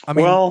 I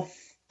mean, well,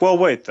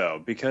 wait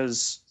though,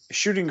 because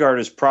shooting guard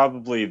is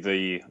probably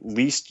the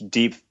least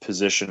deep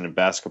position in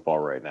basketball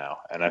right now,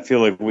 and I feel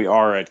like we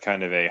are at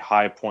kind of a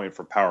high point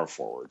for power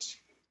forwards.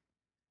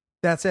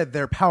 That said,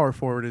 their power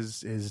forward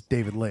is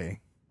David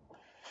Lee.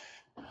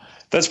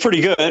 That's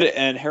pretty good,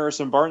 and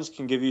Harrison Barnes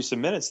can give you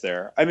some minutes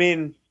there. I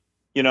mean,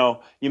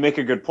 you make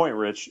a good point,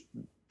 Rich,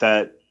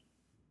 that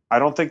I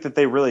don't think that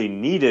they really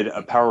needed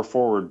a power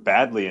forward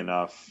badly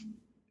enough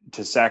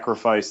to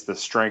sacrifice the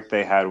strength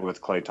they had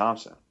with Klay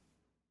Thompson.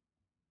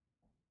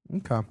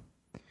 Okay.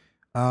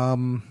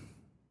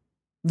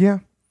 Yeah.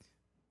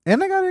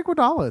 And they got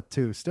Iguodala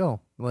too,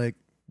 still. Like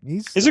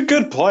he's a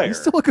good player. He's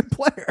still a good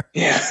player.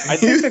 Yeah. I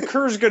think that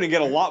Kerr's going to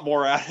get a lot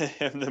more out of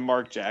him than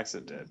Mark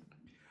Jackson did.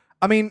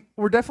 I mean,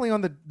 we're definitely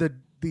on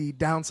the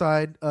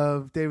downside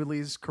of David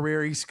Lee's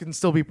career. He can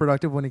still be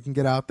productive when he can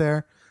get out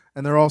there.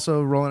 And they're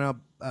also rolling out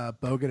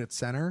Bogut at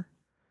center.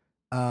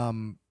 I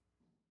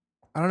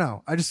don't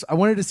know. I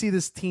wanted to see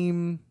this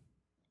team.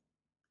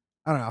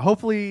 I don't know.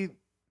 Hopefully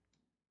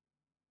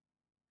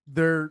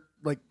they're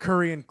like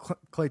Curry and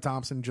Klay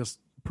Thompson just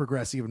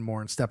progress even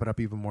more and step it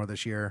up even more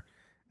this year.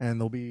 And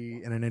they'll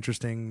be in an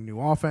interesting new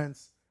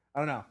offense. I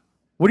don't know.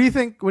 What do you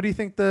think? What do you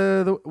think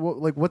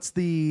what's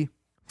the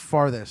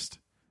farthest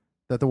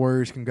that the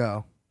Warriors can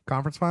go?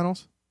 Conference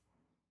finals?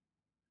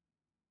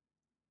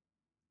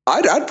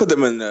 I'd put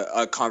them in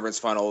a conference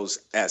finals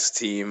S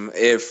team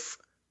if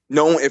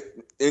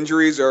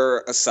injuries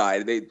are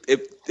aside.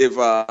 If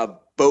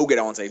Bogut,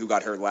 I won't say who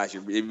got hurt last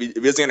year. If he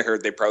doesn't get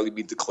hurt, they probably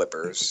beat the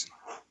Clippers.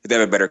 If they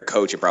have a better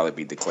coach, they probably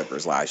beat the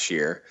Clippers last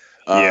year.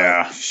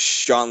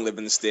 Sean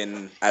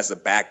Livingston as a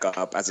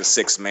backup, as a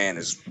sixth man,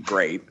 is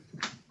great.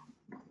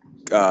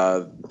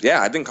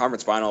 I think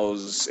conference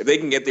finals, if they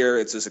can get there,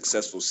 it's a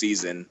successful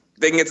season.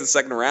 If they can get to the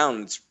second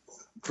round, it's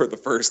for the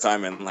first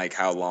time in like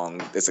how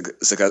long, it's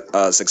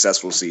a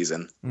successful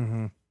season.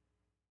 Mm-hmm.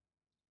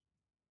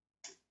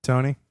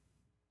 Tony?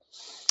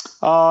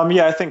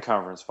 Yeah, I think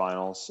conference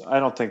finals. I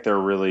don't think they're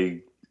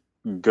really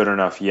good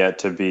enough yet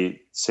to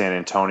beat San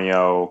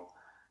Antonio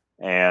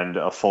and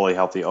a fully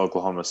healthy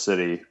Oklahoma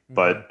City,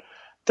 but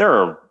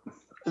they're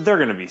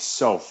going to be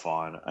so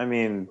fun. I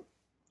mean,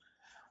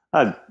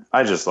 I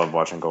just love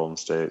watching Golden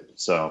State.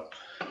 So,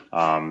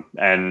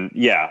 and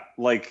yeah,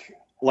 like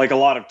a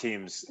lot of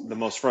teams, the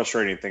most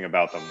frustrating thing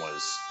about them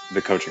was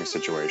the coaching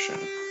situation.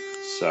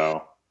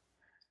 So,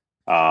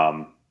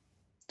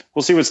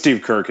 we'll see what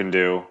Steve Kerr can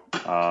do.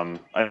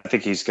 I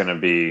think he's going to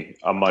be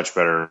a much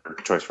better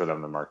choice for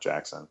them than Mark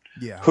Jackson.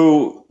 Yeah.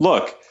 Who,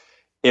 look,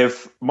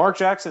 if Mark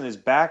Jackson is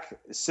back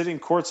sitting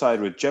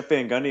courtside with Jeff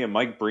Van Gundy and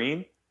Mike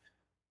Breen,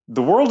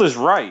 the world is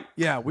right.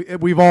 Yeah,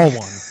 we've all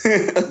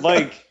won.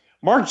 Like,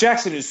 Mark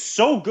Jackson is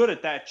so good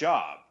at that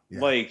job. Yeah.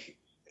 Like,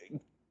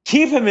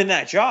 keep him in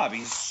that job.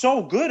 He's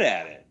so good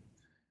at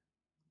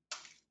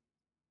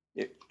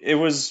it. It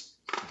was,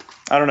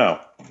 I don't know.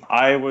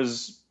 I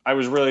was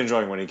really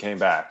enjoying when he came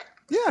back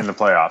in the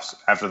playoffs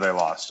after they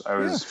lost. I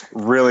was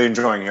really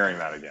enjoying hearing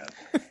that again.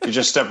 He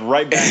just stepped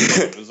right back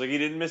in. It was like he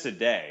didn't miss a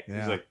day. Yeah. He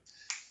was like,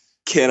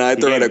 can I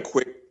throw in a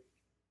quick?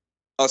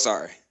 Oh,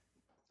 sorry.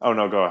 Oh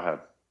no, go ahead.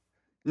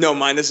 No,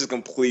 mine. This is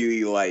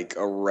completely like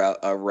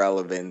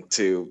irrelevant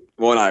to,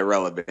 well, not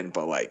irrelevant,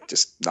 but like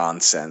just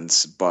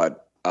nonsense.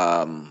 But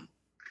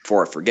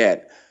before I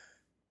forget,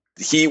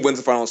 he wins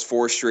the finals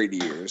 4 straight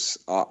years.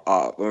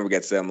 When we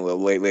get to them a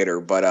little later,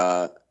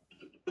 but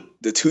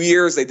the 2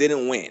 years they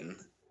didn't win,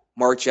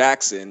 Mark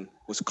Jackson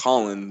was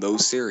calling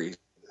those series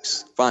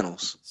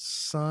finals.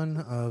 Son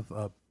of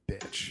a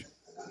bitch.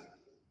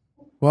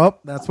 Well,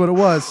 that's what it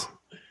was.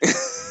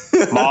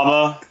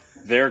 Mama,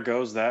 there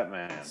goes that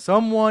man.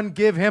 Someone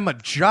give him a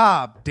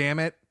job, damn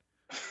it.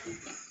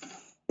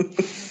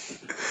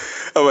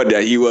 Oh,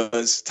 yeah, he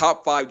was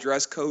top 5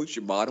 dress coach,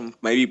 bottom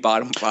 5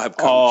 coach in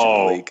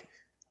the league.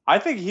 I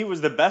think he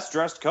was the best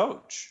dressed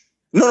coach.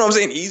 No, I'm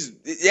saying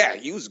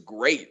he was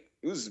great.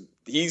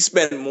 He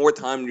spent more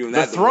time doing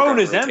that. The throne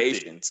is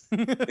rotations.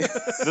 empty.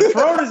 The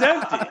throne is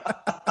empty.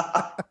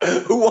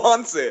 Who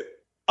wants it?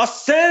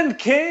 Ascend,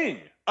 King.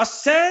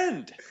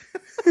 Ascend.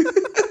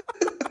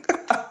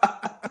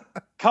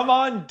 Come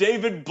on,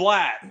 David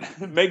Blatt.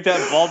 Make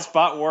that bald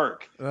spot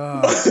work.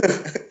 Well,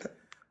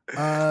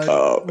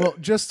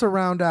 just to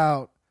round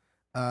out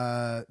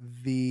the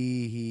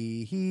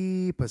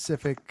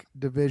Pacific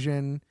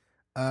Division,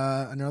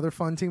 another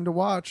fun team to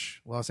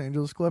watch, Los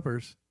Angeles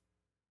Clippers.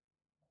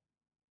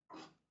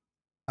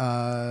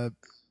 I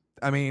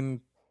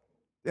mean,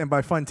 and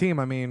by fun team,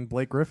 I mean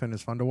Blake Griffin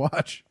is fun to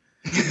watch.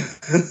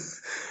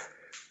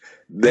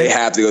 They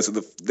have to go to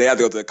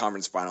the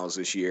conference finals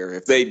this year.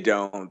 If they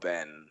don't,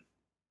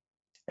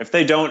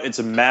 it's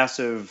a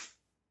massive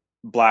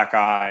black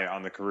eye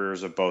on the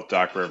careers of both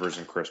Doc Rivers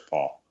and Chris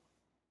Paul.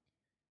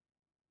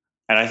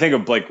 And I think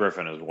of Blake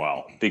Griffin as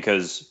well,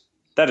 because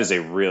that is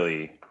a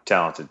really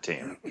talented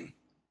team.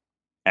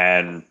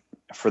 And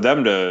for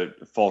them to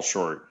fall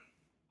short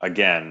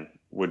again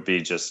would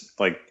be just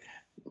like,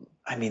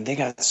 I mean, they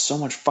got so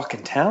much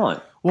fucking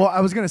talent. Well,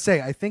 I was going to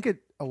say, I think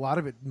a lot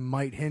of it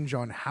might hinge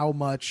on how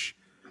much.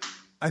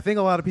 I think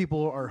a lot of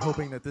people are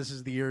hoping that this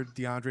is the year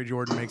DeAndre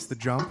Jordan makes the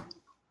jump.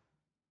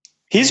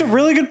 He's a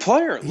really good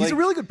player. He's a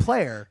really good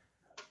player.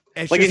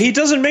 If he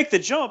doesn't make the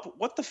jump,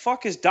 what the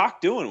fuck is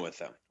Doc doing with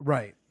him?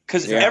 Right.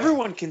 Because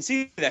everyone can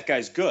see that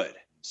guy's good.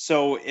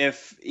 So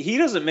if he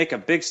doesn't make a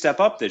big step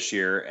up this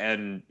year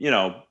and,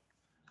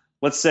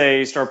 let's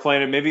say start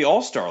playing at maybe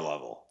all-star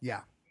level.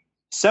 Yeah.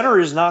 Center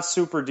is not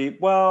super deep.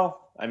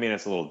 Well, I mean,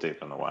 it's a little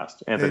deep in the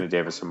West. Anthony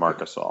Davis and Marc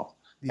Gasol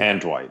and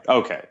Dwight.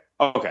 Okay.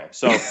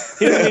 So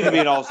he doesn't need to be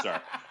an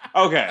all-star.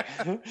 Okay.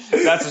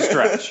 That's a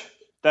stretch.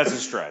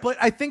 But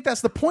I think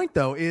that's the point,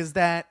 though, is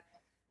that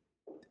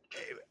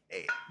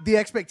the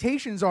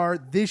expectations are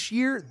this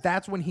year,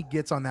 that's when he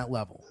gets on that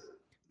level.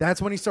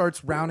 That's when he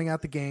starts rounding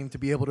out the game to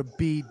be able to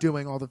be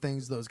doing all the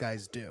things those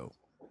guys do.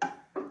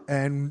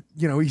 And,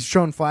 he's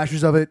shown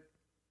flashes of it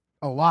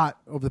a lot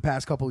over the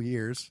past couple of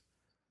years.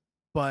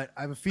 But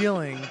I have a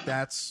feeling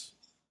that's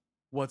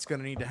what's going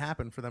to need to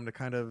happen for them to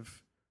kind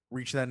of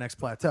reach that next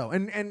plateau.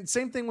 And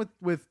same thing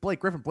with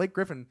Blake Griffin. Blake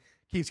Griffin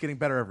keeps getting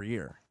better every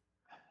year.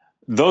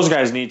 Those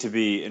guys need to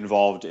be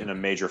involved in a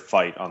major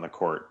fight on the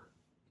court.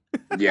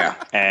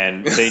 Yeah.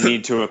 And they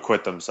need to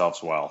acquit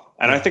themselves well.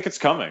 And I think it's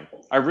coming.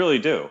 I really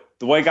do.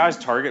 The way guys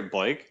target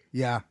Blake,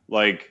 I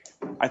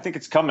think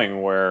it's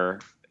coming where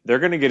they're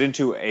going to get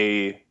into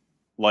a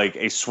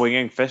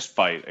swinging fist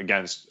fight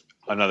against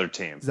another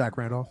team. Zach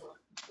Randolph.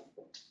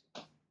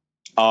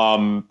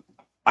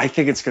 I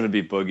think it's going to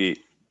be Boogie.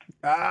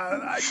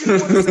 I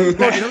didn't want to say Boogie.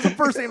 That was the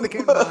first name that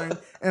came to mind,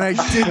 and I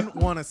didn't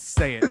want to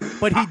say it.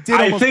 But he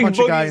did almost punch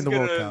a guy in the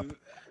World Cup.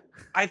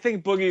 I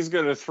think Boogie's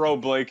going to throw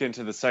Blake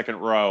into the second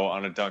row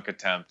on a dunk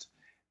attempt,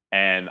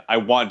 and I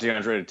want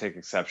DeAndre to take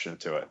exception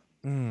to it.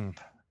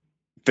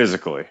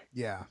 Physically.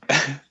 Yeah.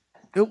 I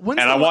want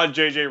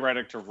JJ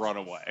Redick to run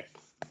away.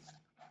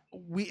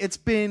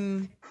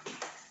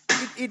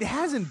 It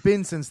hasn't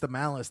been since the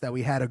Malice that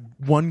we had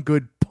one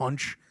good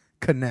punch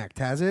connect,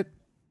 has it?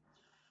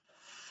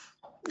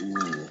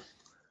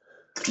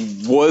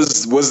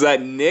 Was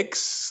that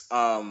Knicks?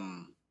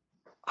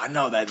 I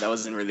know that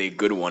wasn't really a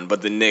good one,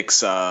 but the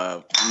Knicks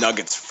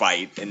Nuggets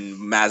fight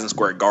in Madison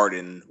Square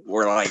Garden,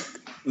 where like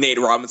Nate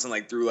Robinson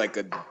like threw like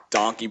a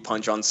donkey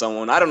punch on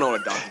someone. I don't know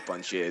what a donkey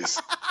punch is.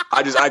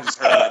 I just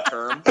heard that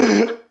term,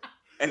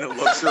 and it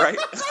looks right.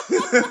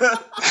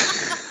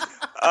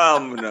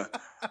 I'm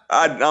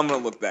gonna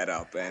look that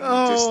up and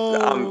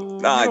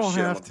I don't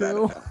should have look that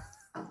to. up.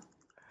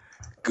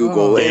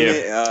 Google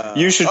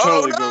you should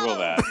totally Google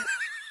that.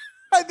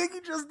 I think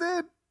you just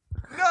did.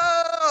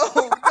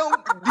 No,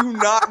 do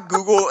not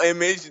Google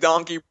image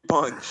donkey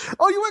punch.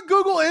 Oh, you went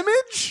Google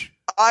image?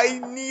 I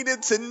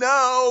needed to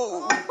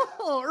know.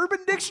 Oh, Urban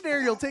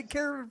Dictionary will take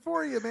care of it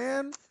for you,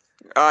 man.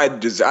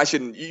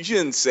 You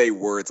shouldn't say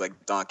words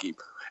like donkey.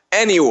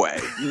 Anyway,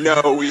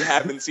 no, we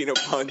haven't seen a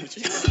punch.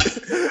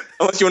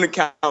 Unless you want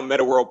to count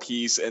Meta World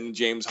Peace and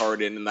James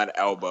Harden and that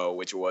elbow,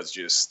 which was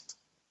just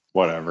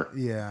whatever.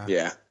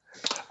 Yeah.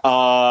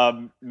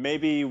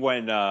 Maybe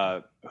when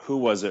who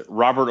was it?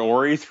 Robert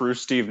Horry threw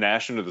Steve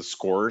Nash into the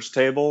scorers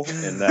table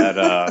in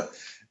that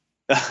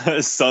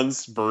Suns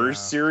Spurs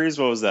series.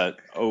 What was that?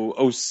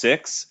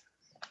 06?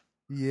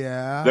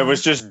 Yeah. That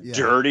was just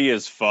dirty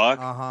as fuck.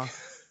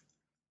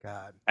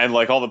 God. And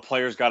like all the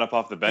players got up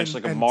off the bench.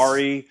 Like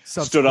Amari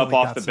stood up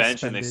off the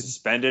bench and they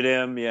suspended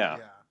him. Yeah.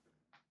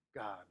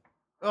 God.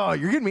 Oh,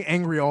 you're getting me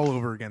angry all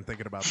over again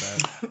thinking about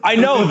that. I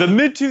know. The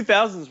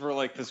mid-2000s were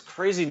like this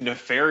crazy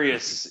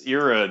nefarious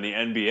era in the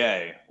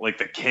NBA. Like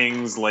the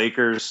Kings,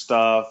 Lakers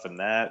stuff and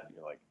that.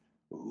 You're like,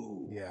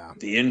 ooh,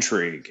 the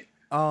intrigue.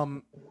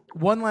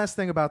 One last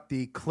thing about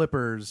the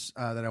Clippers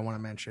that I want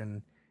to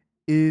mention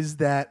is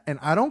that, and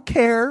I don't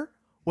care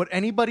what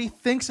anybody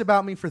thinks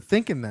about me for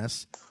thinking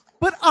this,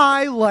 but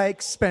I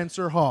like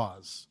Spencer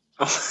Hawes.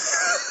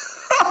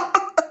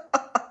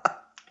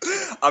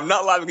 I'm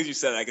not laughing because you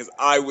said that, because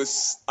I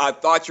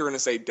thought you were going to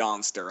say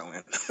Don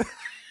Sterling.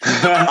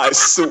 I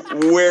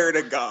swear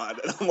to God.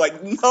 And I'm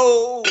like,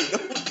 no.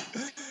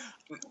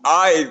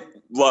 I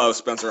love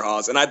Spencer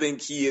Hawes, and I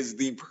think he is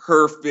the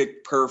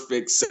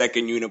perfect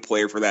second unit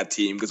player for that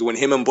team, because when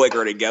him and Blake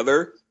are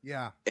together,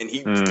 and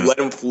he let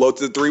him float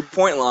to the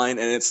 3-point line,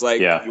 and it's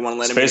like, you want to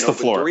let him space the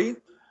floor. Three?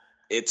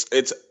 It's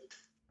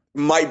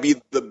might be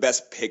the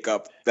best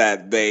pickup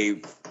that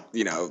they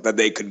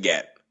could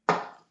get.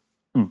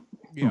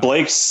 Yeah.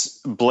 Blake's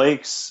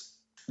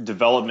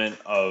development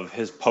of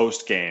his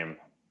post game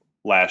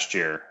last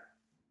year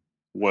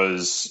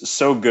was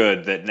so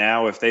good that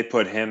now if they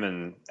put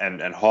him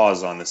and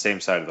Hawes on the same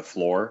side of the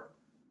floor,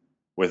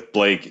 with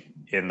Blake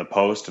in the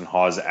post and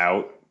Hawes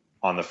out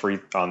on the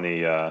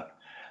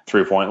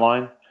 3-point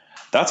line,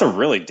 that's a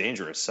really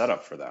dangerous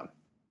setup for them,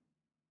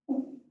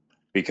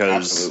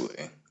 because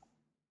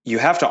you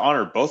have to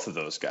honor both of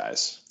those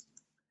guys.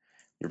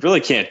 You really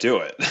can't do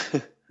it.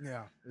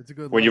 Yeah, it's a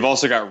good when you've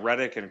also got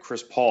Redick and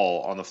Chris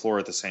Paul on the floor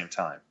at the same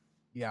time.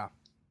 Yeah.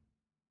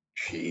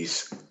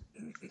 Jeez.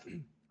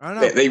 I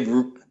don't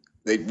know.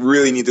 They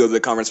really need to go to the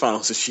conference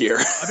finals this year.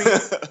 I mean,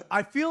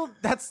 I feel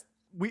that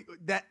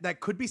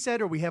could be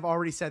said, or we have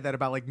already said that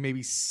about like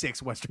maybe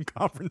 6 Western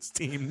Conference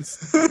teams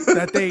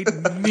that they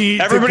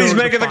need. Everybody's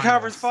making the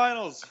conference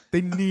finals.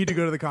 They need to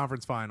go to the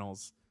conference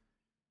finals.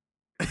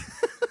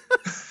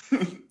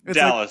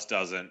 Dallas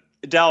doesn't.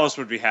 Dallas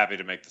would be happy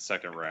to make the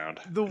second round.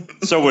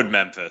 So would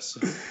Memphis.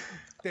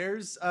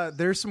 There's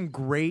some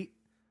great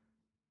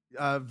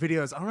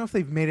videos. I don't know if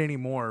they've made any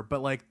more,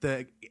 but like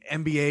the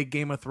NBA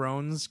Game of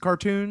Thrones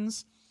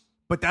cartoons.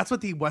 But that's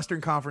what the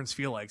Western Conference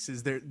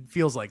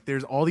feels like.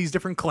 There's all these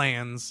different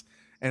clans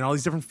and all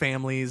these different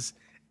families,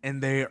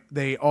 and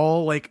they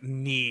all like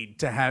need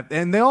to have,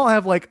 and they all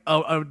have like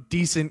a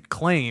decent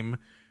claim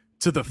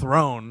to the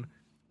throne,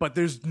 but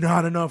there's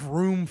not enough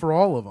room for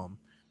all of them.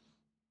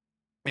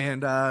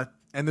 And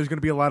there's going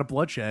to be a lot of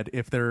bloodshed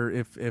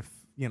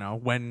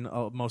when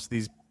most of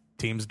these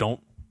teams don't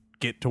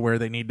get to where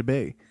they need to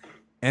be,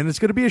 and it's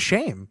going to be a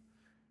shame.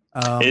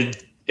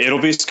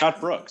 It'll be Scott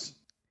Brooks,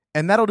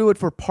 and that'll do it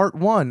for part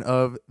 1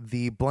 of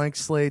the Blank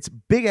Slate's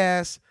big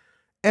ass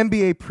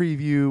NBA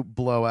preview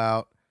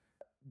blowout.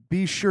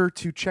 Be sure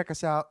to check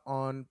us out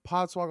on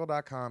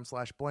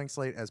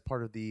podswoggle.com/blankslate as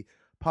part of the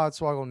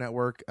Podswoggle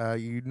Network.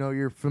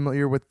 You're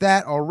familiar with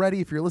that already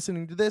if you're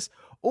listening to this,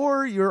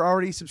 or you're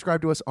already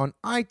subscribed to us on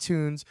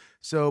iTunes.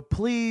 So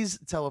please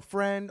tell a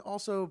friend.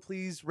 Also,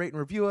 please rate and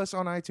review us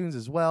on iTunes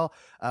as well.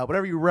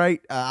 Whatever you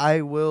write, I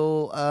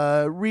will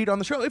read on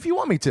the show if you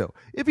want me to.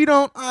 If you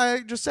don't, I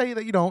just say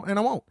that you don't, and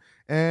I won't.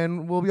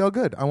 And we'll be all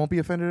good. I won't be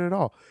offended at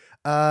all.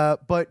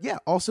 But yeah,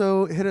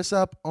 also hit us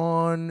up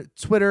on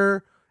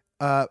Twitter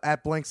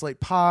at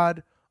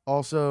BlankSlatePod.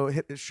 Also,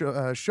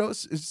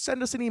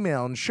 send us an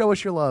email and show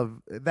us your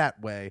love that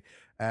way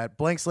at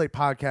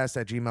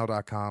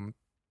blankslatepodcast@gmail.com.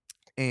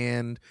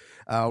 And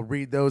I'll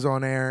read those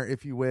on air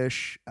if you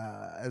wish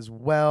as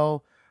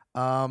well.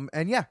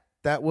 And yeah,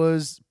 that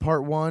was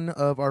part 1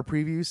 of our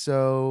preview.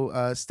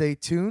 So stay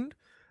tuned.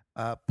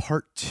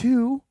 Part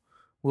 2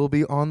 will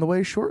be on the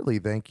way shortly.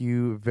 Thank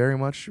you very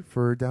much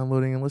for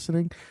downloading and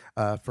listening.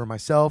 For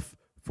myself,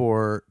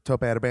 For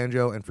Tope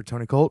Banjo and for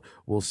Tony Colt,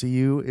 we'll see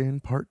you in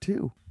part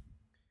 2.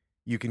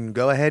 You can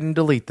go ahead and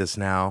delete this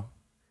now.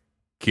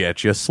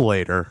 Catch you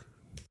later.